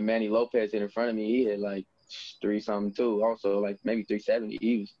 man. Having Manny Lopez hit in front of me, he hit like 3-something too. Also like maybe 370.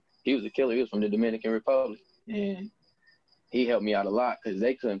 He was a killer. He was from the Dominican Republic, and he helped me out a lot because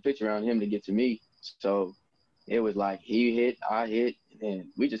they couldn't pitch around him to get to me. So it was like he hit, I hit, and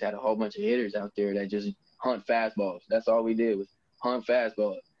we just had a whole bunch of hitters out there that just hunt fastballs. That's all we did was hunt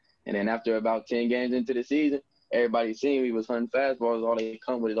fastballs. And then after about 10 games into the season, everybody seen we was hunting fastballs. All they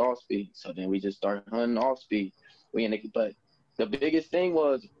come with is off speed. So then we just started hunting off speed. But the biggest thing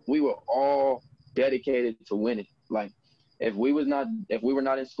was we were all dedicated to winning. Like if we were not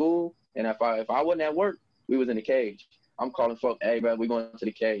in school and if I wasn't at work, we was in the cage. I'm calling folks, hey bro, we going to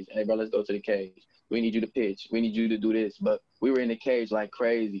the cage. Hey bro, let's go to the cage. We need you to pitch. We need you to do this. But we were in the cage like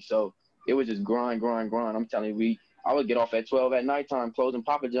crazy. So it was just grind. I'm telling you, I would get off at 12 at nighttime, closing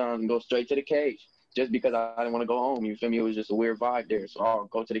Papa John's and go straight to the cage just because I didn't want to go home. You feel me? It was just a weird vibe there. So I'll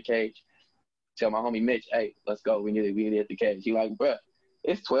go to the cage, tell my homie Mitch, hey, let's go. We need to hit the cage. He like, bruh,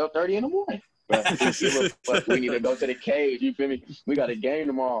 it's 12:30 in the morning. Bruh, give a fuck. We need to go to the cage. You feel me? We got a game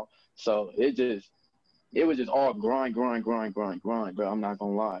tomorrow. So it was just all grind, bro. I'm not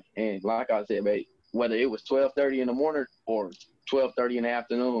gonna lie. And like I said, babe, whether it was 12:30 in the morning or 12:30 in the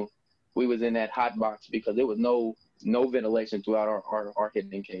afternoon, we was in that hot box because there was no ventilation throughout our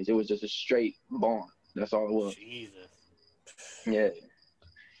hitting cage. It was just a straight barn. That's all it was. Jesus. Yeah,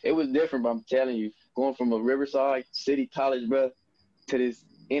 it was different. But I'm telling you, going from a Riverside City College, bro, to this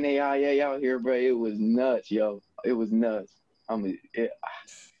NAIA out here, bro, it was nuts, yo. It was nuts. I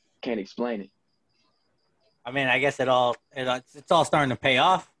can't explain it. I mean, I guess it's all starting to pay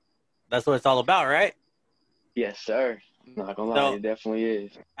off. That's what it's all about, right? Yes, sir. I'm not gonna lie, it definitely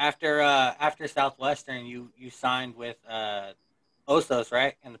is. After Southwestern, you signed with Osos,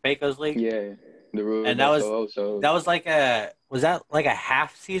 right, in the Pecos League. Yeah, the Ruben and that was Osos. that was like a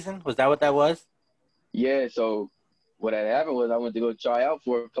half season? Was that what that was? Yeah. So what had happened was I went to go try out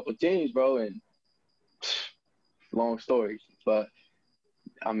for a couple of teams, bro, and long story, but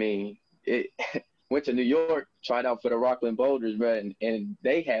I mean it. Went to New York, tried out for the Rockland Boulders, bro, and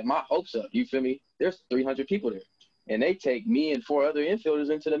they had my hopes up. You feel me? There's 300 people there. And they take me and 4 other infielders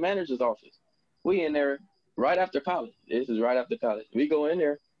into the manager's office. We in there right after college. This is right after college. We go in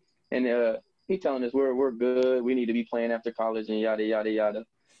there, and he telling us we're good. We need to be playing after college and yada, yada, yada.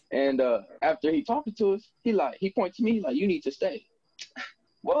 And after he talking to us, he points to me like, you need to stay.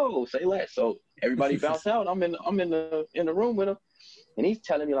 Whoa, say less. So everybody bounce out. I'm in the room with him. And he's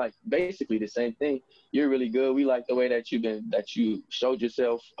telling me like basically the same thing. You're really good. We like the way that you showed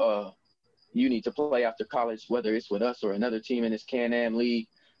yourself. You need to play after college, whether it's with us or another team in this Can-Am league.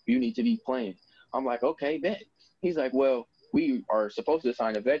 You need to be playing. I'm like, okay, bet. He's like, well, we are supposed to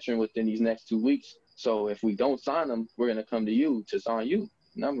sign a veteran within these next 2 weeks. So if we don't sign them, we're gonna come to you to sign you.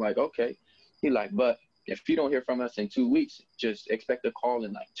 And I'm like, okay. He's like, but if you don't hear from us in 2 weeks, just expect a call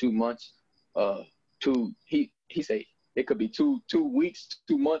in like 2 months. He say it could be 2 weeks,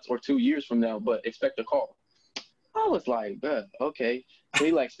 2 months, or 2 years from now, but expect a call. I was like, bruh, okay. So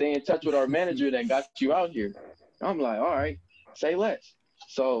he like, stay in touch with our manager that got you out here. I'm like, all right, say less.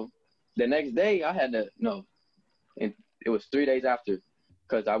 So the next day I had to, no, and it was 3 days after,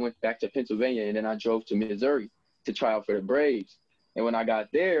 because I went back to Pennsylvania and then I drove to Missouri to try out for the Braves. And when I got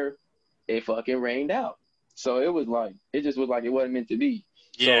there, it fucking rained out. So it just was like it wasn't meant to be.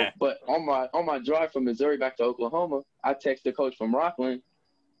 So, but on my drive from Missouri back to Oklahoma, I texted the coach from Rockland,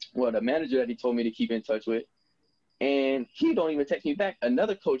 well, the manager that he told me to keep in touch with, and he don't even text me back.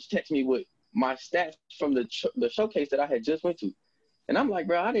 Another coach texted me with my stats from the showcase that I had just went to. And I'm like,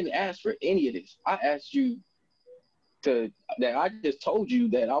 bro, I didn't ask for any of this. I asked you I just told you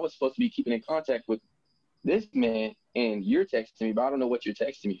that I was supposed to be keeping in contact with this man, and you're texting me, but I don't know what you're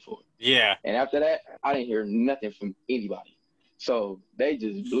texting me for. Yeah. And after that, I didn't hear nothing from anybody. So they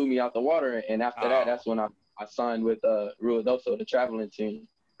just blew me out the water. And after that, that's when I signed with Ruidoso, the traveling team,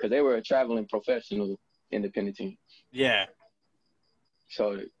 because they were a traveling professional independent team. Yeah.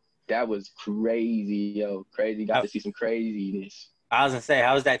 So that was crazy, yo. Crazy. Got to see some craziness. I was going to say,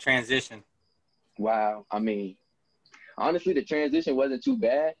 how was that transition? Wow. I mean, honestly, the transition wasn't too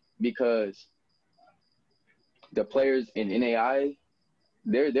bad because the players in NAI,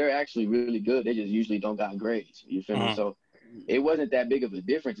 they're actually really good. They just usually don't got grades. You feel me? So it wasn't that big of a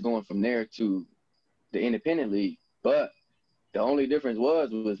difference going from there to the independent league. But the only difference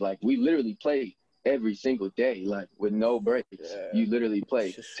was like we literally played every single day, like with no breaks. Yeah. You literally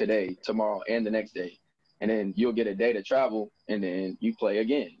play today, tomorrow, and the next day. And then you'll get a day to travel, and then you play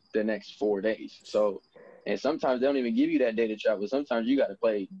again the next 4 days. So, and sometimes they don't even give you that day to travel. Sometimes you got to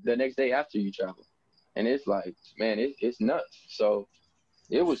play the next day after you travel. And it's like, man, it's nuts. So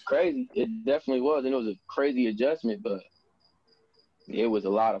it was crazy. It definitely was. And it was a crazy adjustment, but it was a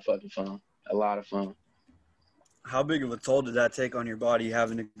lot of fucking fun. A lot of fun. How big of a toll did that take on your body,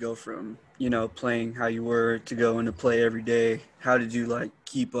 having to go from, playing how you were to going to play every day? How did you,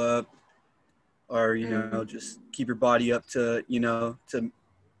 keep up or, just keep your body up to, to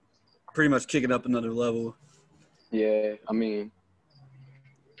pretty much kick it up another level? Yeah, I mean,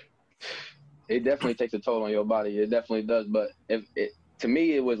 it definitely takes a toll on your body. It definitely does. But to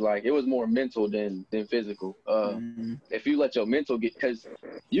me, it was more mental than physical. If you let your mental because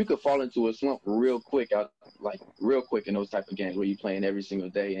you could fall into a slump real quick in those type of games where you're playing every single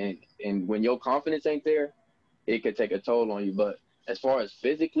day. And when your confidence ain't there, it could take a toll on you. But as far as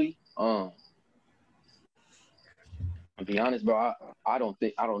physically, to be honest, bro, I don't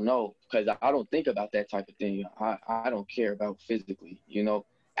know, because I don't think about that type of thing. I don't care about physically,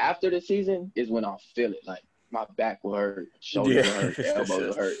 After the season is when I'll feel it, like my back will hurt, shoulders will hurt, elbows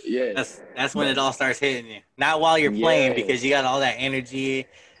will hurt. Yeah. That's when it all starts hitting you. Not while you're playing, because you got all that energy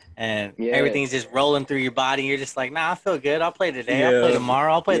and everything's just rolling through your body. You're just like, nah, I feel good. I'll play today. I'll play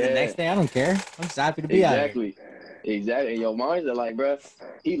tomorrow. I'll play the next day. I don't care. I'm just happy to be out here. Exactly. Your minds are like, bro,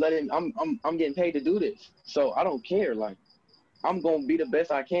 I'm getting paid to do this, so I don't care. Like, I'm gonna be the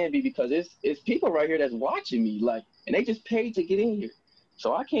best I can be, because it's people right here that's watching me, and they just paid to get in here.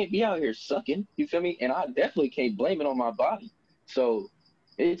 So I can't be out here sucking, you feel me? And I definitely can't blame it on my body. So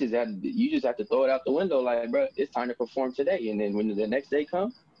you just have to throw it out the window, like, bro, it's time to perform today. And then when the next day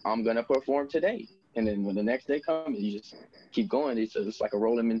comes, I'm gonna perform today. And then when the next day comes, you just keep going. It's like a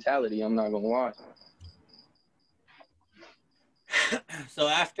rolling mentality. I'm not gonna lie. So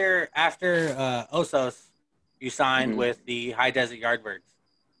after Osos, you signed with the High Desert Yardbirds.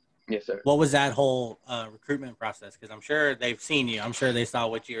 Yes, sir. What was that whole recruitment process? Because I'm sure they've seen you. I'm sure they saw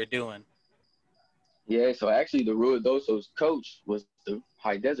what you were doing. Yeah, so actually the Ruidoso's coach was the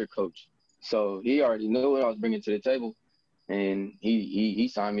High Desert coach. So he already knew what I was bringing to the table. And he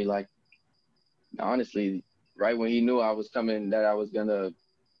signed me, honestly, right when he knew I was coming, that I was going to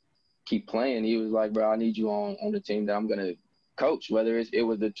keep playing. He was like, bro, I need you on the team that I'm going to coach, whether it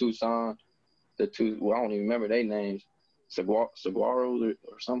was the Tucson, I don't even remember their names, Saguaro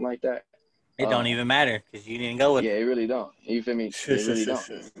or something like that. It don't even matter, because you didn't go with it really don't. You feel me? It really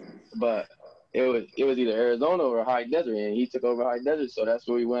don't. But it was either Arizona or High Desert, and he took over High Desert, so that's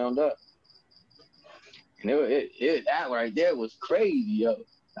where we wound up. And that right there was crazy, yo.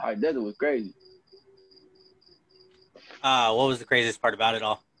 High Desert was crazy. What was the craziest part about it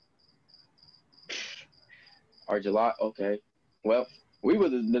all? Our July, okay. Well, we were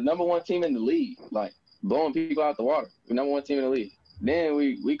the number one team in the league, blowing people out the water. We're number one team in the league. Then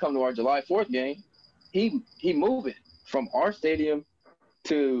we come to our July 4th game. He moved it from our stadium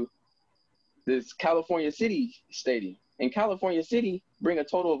to this California City stadium. And California City bring a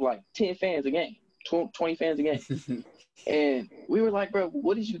total of 10 fans a game, 20 fans a game. And we were like, bro,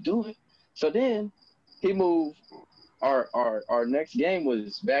 what is you doing? So then he moved. Our next game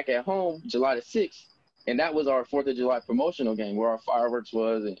was back at home, July the 6th. And that was our 4th of July promotional game, where our fireworks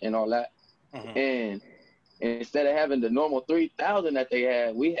was and all that. Mm-hmm. And instead of having the normal 3,000 that they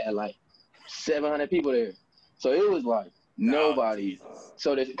had, we had 700 people there. So it was nobody.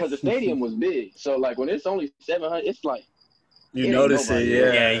 So because the stadium was big. So when it's only 700, it's You ain't notice it, nobody yeah.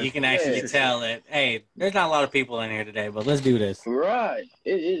 there. Yeah, you can actually Yeah. tell that. Hey, there's not a lot of people in here today, but let's do this. Right.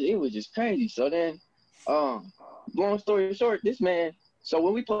 It was just crazy. So then, long story short, this man. So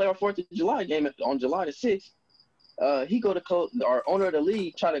when we play our 4th of July game on July the 6th, he go to our owner of the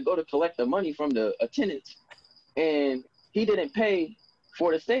league try to go to collect the money from the attendants, and he didn't pay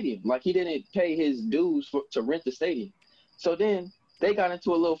for the stadium. Like he didn't pay his dues to rent the stadium. So then they got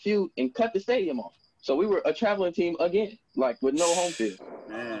into a little feud and cut the stadium off. So we were a traveling team again, like with no home field.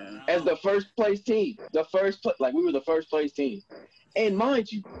 Man. As the first place team, like we were the first place team. And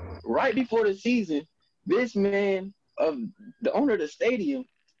mind you, right before the season, this man of the owner of the stadium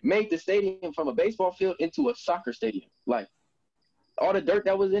made the stadium from a baseball field into a soccer stadium. Like all the dirt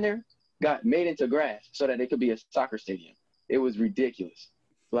that was in there got made into grass so that it could be a soccer stadium. It was ridiculous.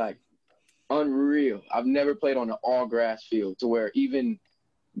 Like unreal. I've never played on an all grass field to where even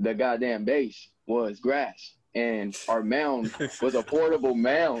the goddamn base was grass. And our mound was a portable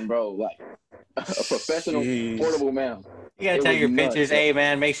mound, bro. Like a professional Jeez. portable mound. You gotta It tell was your nuts, pitchers, bro. hey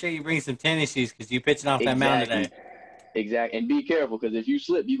man, make sure you bring some tennis shoes because you pitching off that mound today. Exactly. And be careful because if you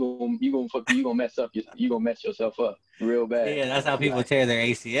slip, you gonna mess up. You gonna mess yourself up real bad. Yeah, that's how people Like, tear their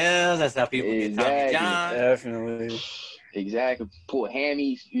ACLs. That's how people get Tommy Exactly. John. Definitely. exactly. Pull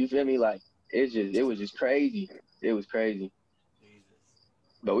hammies. You feel me? Like it was just crazy. It was crazy. Jesus.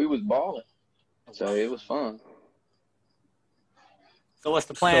 But we was balling, so it was fun. So what's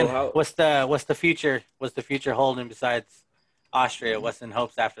the plan? So how- What's the future? What's the future holding besides Austria? What's in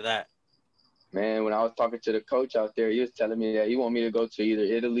hopes after that? Man, when I was talking to the coach out there, he was telling me that he want me to go to either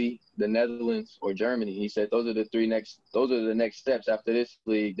Italy, the Netherlands, or Germany. He said those are the next steps after this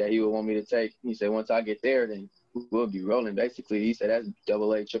league that he would want me to take. He said once I get there, then we'll be rolling. Basically, he said that's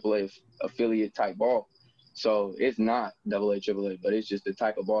AA, AAA affiliate type ball. So it's not AA, AAA, but it's just the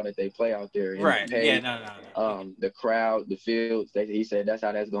type of ball that they play out there. And Right. the pay, Yeah. No. the crowd, the fields. He said that's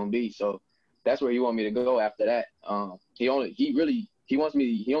how that's gonna be. So that's where he want me to go after that. He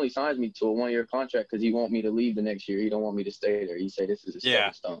only signs me to a 1-year contract because he want me to leave the next year. He don't want me to stay there. He said this is a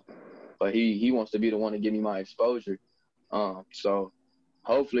stepping stone. But he wants to be the one to give me my exposure. So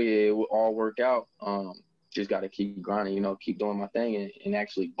hopefully it will all work out. Just got to keep grinding, keep doing my thing and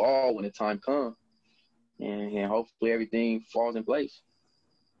actually ball when the time comes. And hopefully everything falls in place.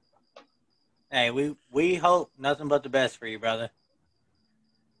 Hey, we hope nothing but the best for you, brother.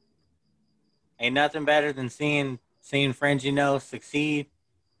 Ain't nothing better than seeing friends succeed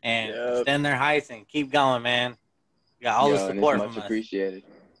and extend their heights and keep going, man. You got all the support and from it's us. much appreciated.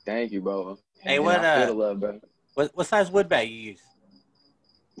 Thank you, bro. Hey, and I feel the love, bro. What size wood bat you use?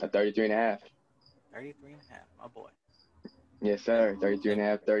 A 33.5. 33.5, my boy. Yes, sir.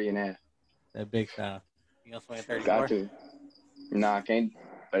 33.5, 30.5. That big style. You gonna swing a 34? Got to. Nah, I can't.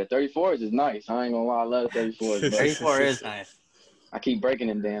 But the 34s is nice. I ain't gonna lie, I love the 34s. But 34 is nice. I keep breaking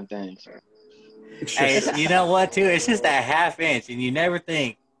them damn things. Hey, you know what, too? It's just that half inch, and you never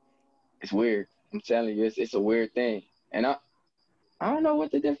think. It's weird. I'm telling you, it's a weird thing. And I don't know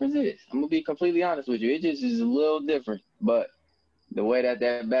what the difference is. I'm gonna be completely honest with you. It just is a little different. But the way that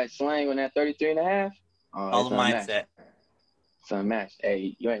bat slang on that 33.5, all the mindset. It's unmatched.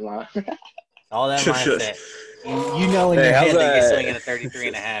 Hey, you ain't lying. All that mindset. You know in your head that you're swinging a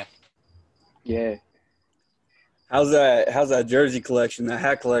 33.5. Yeah. How's that jersey collection, that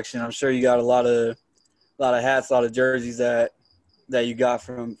hat collection? I'm sure you got a lot of hats, a lot of jerseys that you got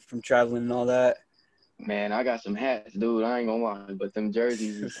from traveling and all that. Man, I got some hats, dude. I ain't gonna lie, but them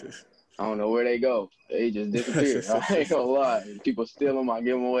jerseys, I don't know where they go. They just disappear. I ain't gonna lie. People steal them, I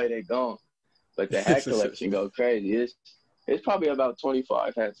give them away, they gone. But the hat collection go crazy. It's probably about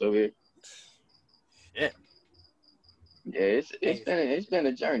 25 hats over here. Shit. Yeah, it's been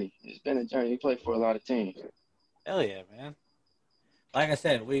a journey. It's been a journey. We play for a lot of teams. Hell yeah, man. Like I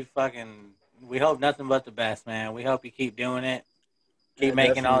said, we hope nothing but the best, man. We hope you keep doing it. Keep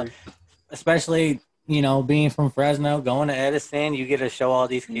making definitely. Especially, being from Fresno, going to Edison, you get to show all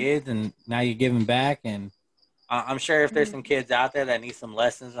these kids, and now you're giving back. And I'm sure if there's some kids out there that need some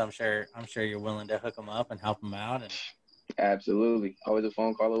lessons, I'm sure you're willing to hook them up and help them out. And absolutely, always a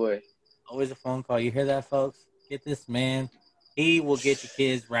phone call away. Always a phone call. You hear that, folks? Get this man. He will get your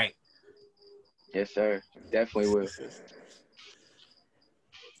kids right. Yes, sir. Definitely will.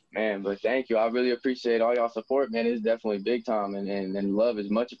 Man, but thank you. I really appreciate all y'all support, man. It's definitely big time, and love is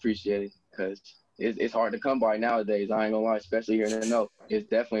much appreciated because it's hard to come by nowadays. I ain't gonna lie, especially here in the know. It's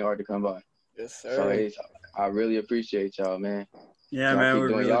definitely hard to come by. Yes, sir. So I really appreciate y'all, man. Yeah, man, we're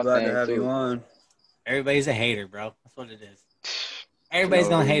really glad to have you on. Everybody's a hater, bro. That's what it is. Everybody's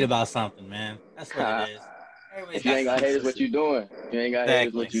gonna hate about something, man. That's what it is. If you ain't got haters, what you doing? You ain't got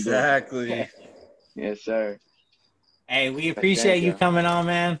haters, what you doing? Exactly. Yes, sir. Hey, we appreciate you coming on,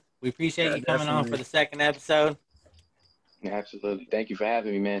 man. We appreciate you coming on for the second episode. Yeah, absolutely. Thank you for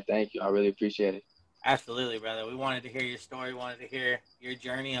having me, man. Thank you. I really appreciate it. Absolutely, brother. We wanted to hear your story. Wanted to hear your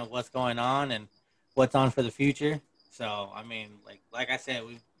journey of what's going on and what's on for the future. So, I mean, like I said,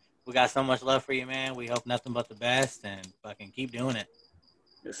 we got so much love for you, man. We hope nothing but the best, and fucking keep doing it.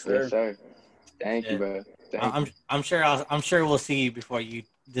 Yes, sir. Yes, sir. Thank you, bro. I'm sure we'll see you before you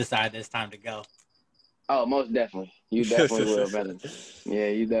decide it's time to go. Oh, most definitely. You definitely will, brother. Yeah,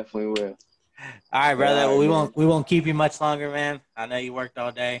 you definitely will. All right, brother. All right, we won't keep you much longer, man. I know you worked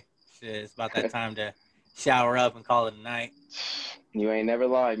all day. Shit, it's about that time to shower up and call it a night. You ain't never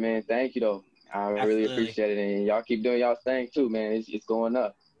lied, man. Thank you, though. I really appreciate it, and y'all keep doing y'all's thing too, man. It's going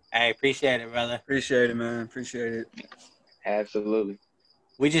up. Hey, appreciate it, brother. Appreciate it, man. Appreciate it. Absolutely.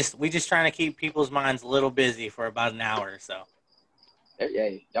 We just trying to keep people's minds a little busy for about an hour or so.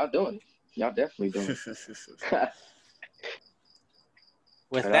 Hey, y'all doing it. Y'all definitely doing it.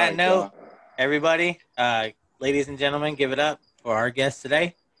 With that note, everybody, ladies and gentlemen, give it up for our guest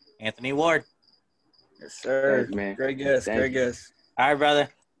today, Anthony Ward. Yes, sir. Thanks, man. Great guest. Great guest. All right, brother.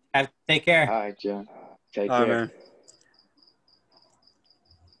 Take care. All right, John. Take care. Man.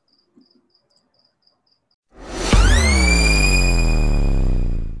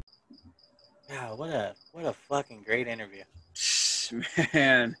 Wow, what a fucking great interview.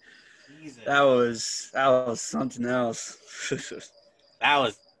 Man, Jesus. That was something else. that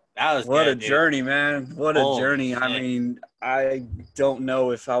was what good, a journey, man. What a journey. Shit. I mean, I don't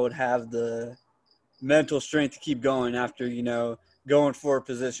know if I would have the mental strength to keep going after, going for a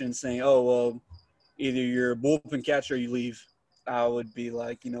position saying, oh, well, either you're a bullpen catcher or you leave. I would be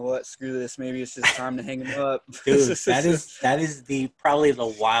like, you know what, screw this. Maybe it's just time to hang him up. Dude, that is probably the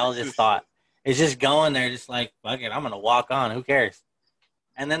wildest thought. It's just going there, just like, fuck it, I'm going to walk on. Who cares?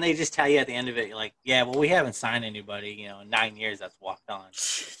 And then they just tell you at the end of it, you're like, yeah, well, we haven't signed anybody, in 9 years that's walked on.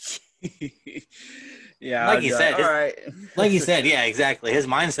 Yeah. Like you said, all right. Like you said, yeah, exactly. His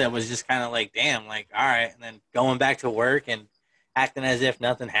mindset was just kind of like, damn, like, all right. And then going back to work and acting as if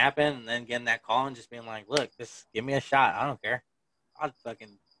nothing happened, and then getting that call and just being like, look, just give me a shot. I don't care.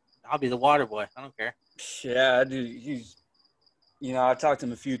 I'll be the water boy. I don't care. Yeah, dude. I talked to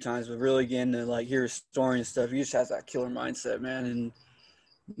him a few times, but really getting to hear his story and stuff, he just has that killer mindset, man. And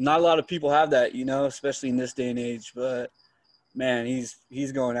not a lot of people have that, especially in this day and age. But man,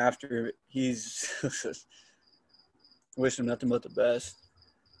 he's going after it. He's wishing nothing but the best.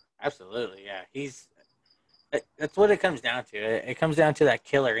 Absolutely, yeah. That's what it comes down to. It comes down to that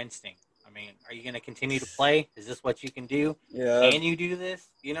killer instinct. I mean, are you going to continue to play? Is this what you can do? Yeah. Can you do this?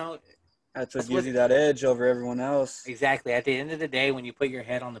 That's what gives you that edge over everyone else. Exactly. At the end of the day, when you put your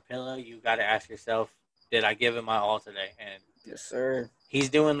head on the pillow, you got to ask yourself, did I give it my all today? And yes, sir. He's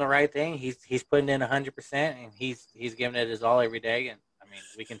doing the right thing. He's putting in 100%, and he's giving it his all every day. And I mean,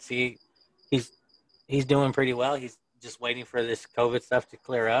 we can see he's doing pretty well. He's just waiting for this COVID stuff to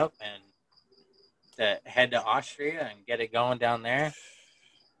clear up and to head to Austria and get it going down there.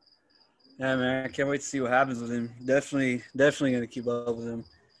 Yeah, man, I can't wait to see what happens with him. Definitely going to keep up with him.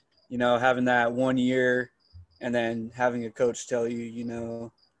 Having that 1 year and then having a coach tell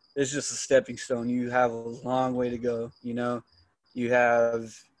you, it's just a stepping stone. You have a long way to go, You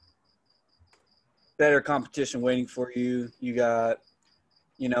have better competition waiting for you. You got,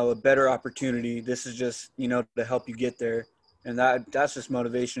 a better opportunity. This is just, to help you get there. And that's just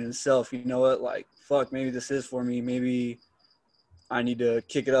motivation in itself. You know what? Fuck, maybe this is for me. Maybe I need to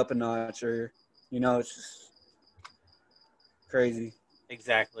kick it up a notch or, it's just crazy.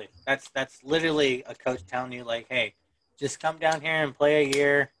 Exactly. That's literally a coach telling you like, hey, just come down here and play a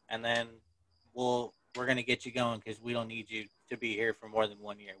year, and then we're going to get you going because we don't need you to be here for more than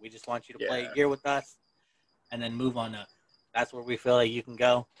 1 year. We just want you to play a year with us and then move on up. That's where we feel like you can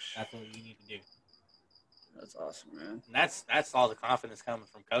go. That's what you need to do. That's awesome, man. And that's all the confidence coming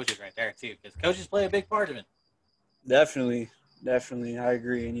from coaches right there, too, because coaches play a big part of it. Definitely. I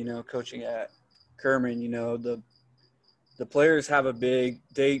agree. And, coaching at Kerman, the players have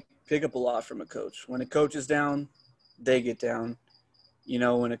they pick up a lot from a coach. When a coach is down, they get down.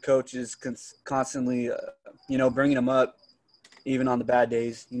 When a coach is constantly, bringing them up, even on the bad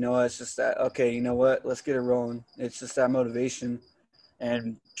days, it's just that, okay, you know what, let's get it rolling. It's just that motivation.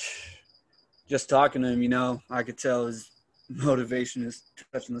 And just talking to him, I could tell his motivation is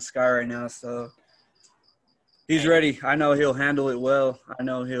touching the sky right now. So he's ready. I know he'll handle it well. I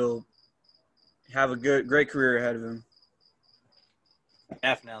know he'll have a great career ahead of him.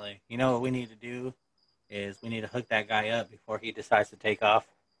 Definitely. You know what we need to do is we need to hook that guy up before he decides to take off.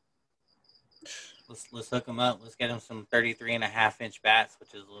 Let's hook him up. Let's get him some 33.5-inch bats,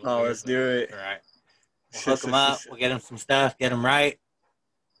 which is a little. Oh, let's do it. All right. We'll hook him up. We'll get him some stuff. Get him right.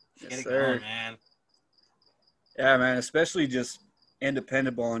 Get it sir. going, man. Yeah, man, especially just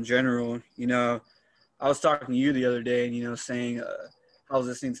independent ball in general. You know, I was talking to you the other day and, you know, saying I was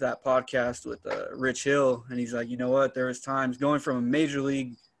listening to that podcast with Rich Hill, and he's like, you know what, there was times going from a major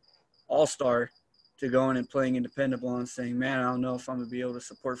league all-star to going and playing independent ball and saying, man, I don't know if I'm going to be able to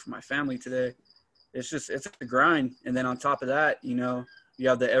support for my family today. It's a grind. And then on top of that, you know, you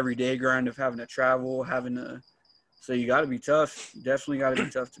have the everyday grind of having to travel, so you got to be tough. You definitely got to be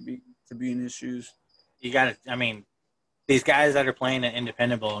tough to be in his shoes. You got to, I mean, these guys that are playing at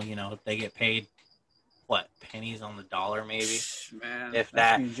independent ball, you know, they get paid, what, pennies on the dollar maybe? Man, if that's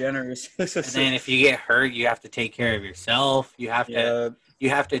that. being generous. And then if you get hurt, you have to take care of yourself. You have to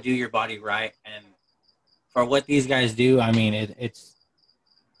do your body right. And for what these guys do, I mean,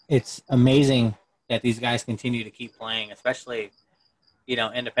 it's amazing that these guys continue to keep playing, especially, you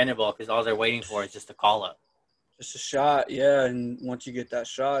know, independent ball, because all they're waiting for is just a call up. Just a shot, yeah. And once you get that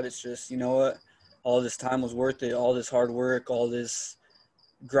shot, it's just, you know what, all this time was worth it. All this hard work, all this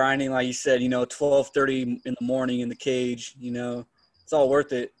grinding, like you said, you know, 12:30 in the morning in the cage, you know, it's all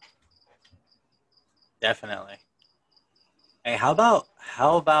worth it. Definitely. Hey, how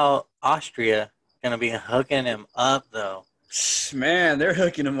about Austria gonna be hooking him up though? Man, they're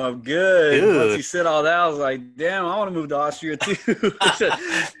hooking him up good. Dude. Once you said all that, I was like, damn, I want to move to Austria too.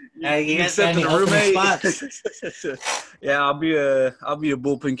 Hey, you guys got accepting any a open roommate? spots? Yeah, I'll be a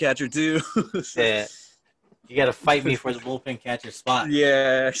bullpen catcher too. Yeah. You got to fight me for the bullpen catcher spot.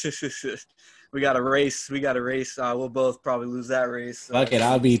 Yeah, we got a race. We'll both probably lose that race. Fuck it,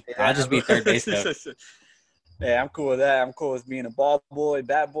 I'll just be third base coach. Yeah, I'm cool with that. I'm cool with being a ball boy,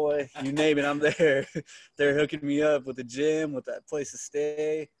 bat boy, you name it, I'm there. They're hooking me up with a gym, with that place to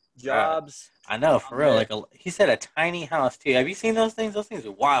stay, jobs. I know, for real. Like he said, a tiny house too. Have you seen those things? Those things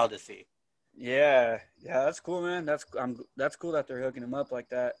are wild to see. Yeah, that's cool, man. That's cool that they're hooking him up like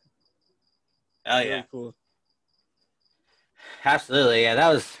that. Oh Really yeah, cool. Absolutely. Yeah,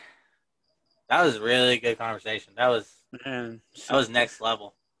 that was really good conversation. That was next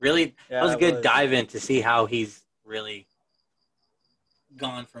level. Really, that was a good dive in to see how he's really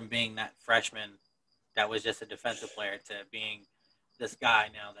gone from being that freshman that was just a defensive player to being this guy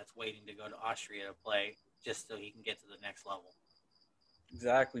now that's waiting to go to Austria to play just so he can get to the next level.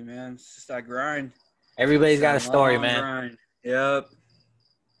 Exactly, man. It's just that grind. Everybody's got a story, man. Grind. Yep.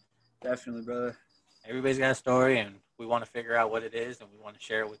 Definitely, brother. Everybody's got a story, and we want to figure out what it is, and we want to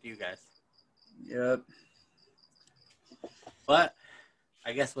share it with you guys. Yep. But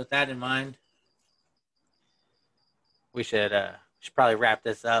I guess with that in mind, we should probably wrap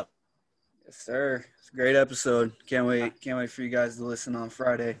this up. Yes, sir. It's a great episode. Can't wait for you guys to listen on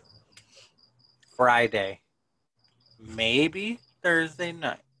Friday. Maybe Thursday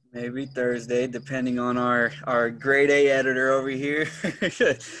night. Maybe Thursday, depending on our grade A editor over here.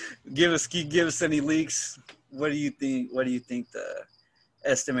 Give us any leaks. What do you think the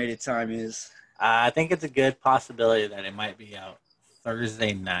estimated time is? I think it's a good possibility that it might be out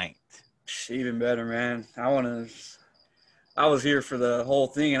Thursday night. Even better, man. I was here for the whole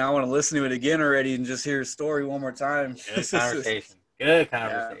thing, and I want to listen to it again already and just hear his story one more time. Good conversation. Yeah,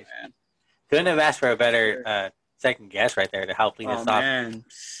 man. Couldn't have asked for a better second guest right there to help lead us off. Man.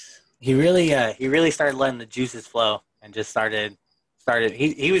 He really started letting the juices flow and just started.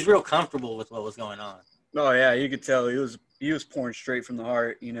 He was real comfortable with what was going on. Oh yeah, you could tell he was pouring straight from the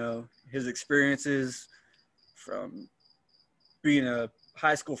heart. You know, his experiences from being a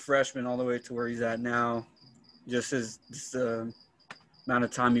high school freshman all the way to where he's at now, just the amount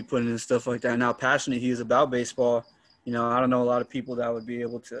of time he put in and stuff like that, and how passionate he is about baseball. You know, I don't know a lot of people that would be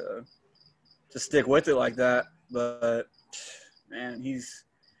able to stick with it like that, but man, he's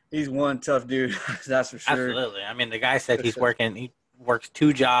one tough dude. That's for sure. Absolutely. I mean, the guy said he works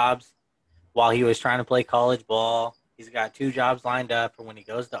 2 jobs while he was trying to play college ball. He's got 2 jobs lined up for when he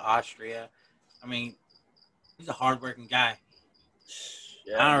goes to Austria. I mean, he's a hardworking guy.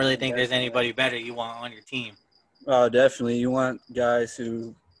 Yeah, I don't really think there's anybody better you want on your team. Oh, definitely. You want guys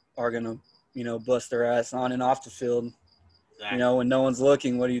who are going to, you know, bust their ass on and off the field. Exactly. You know, when no one's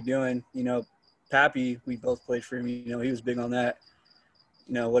looking, what are you doing? You know, Pappy, we both played for him. You know, he was big on that.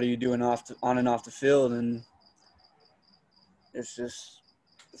 You know, what are you doing on and off the field? And it's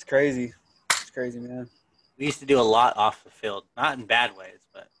crazy. It's crazy, man. We used to do a lot off the field, not in bad ways,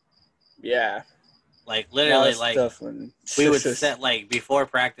 but yeah. Like literally, like we would set like before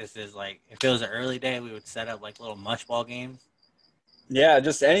practices. Like if it was an early day, we would set up like little mush ball games. Yeah,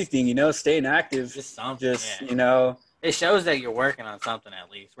 just anything, you know, staying active. Just something. You know, it shows that you're working on something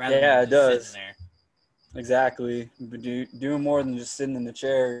at least, rather than just sitting there. Exactly, doing more than just sitting in the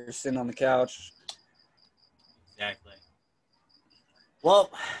chair or sitting on the couch. Exactly. Well,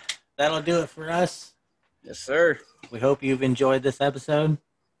 that'll do it for us. Yes, sir. We hope you've enjoyed this episode.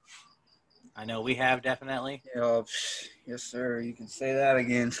 I know we have, definitely. Yes, sir. You can say that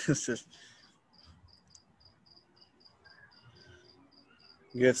again.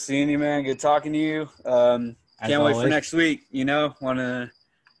 Good seeing you, man. Good talking to you. Can't wait for next week.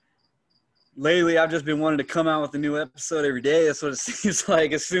 Lately, I've just been wanting to come out with a new episode every day. That's what it seems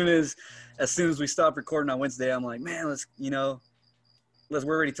like. As soon as we stop recording on Wednesday, I'm like, man, we're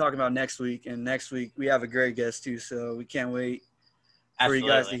already talking about next week. And next week we have a great guest too. So we can't wait for you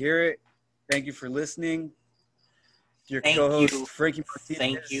guys to hear it. Thank you for listening. Your co-host, Frankie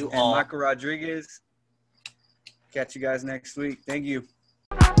Martinez and Michael Rodriguez. Catch you guys next week. Thank you.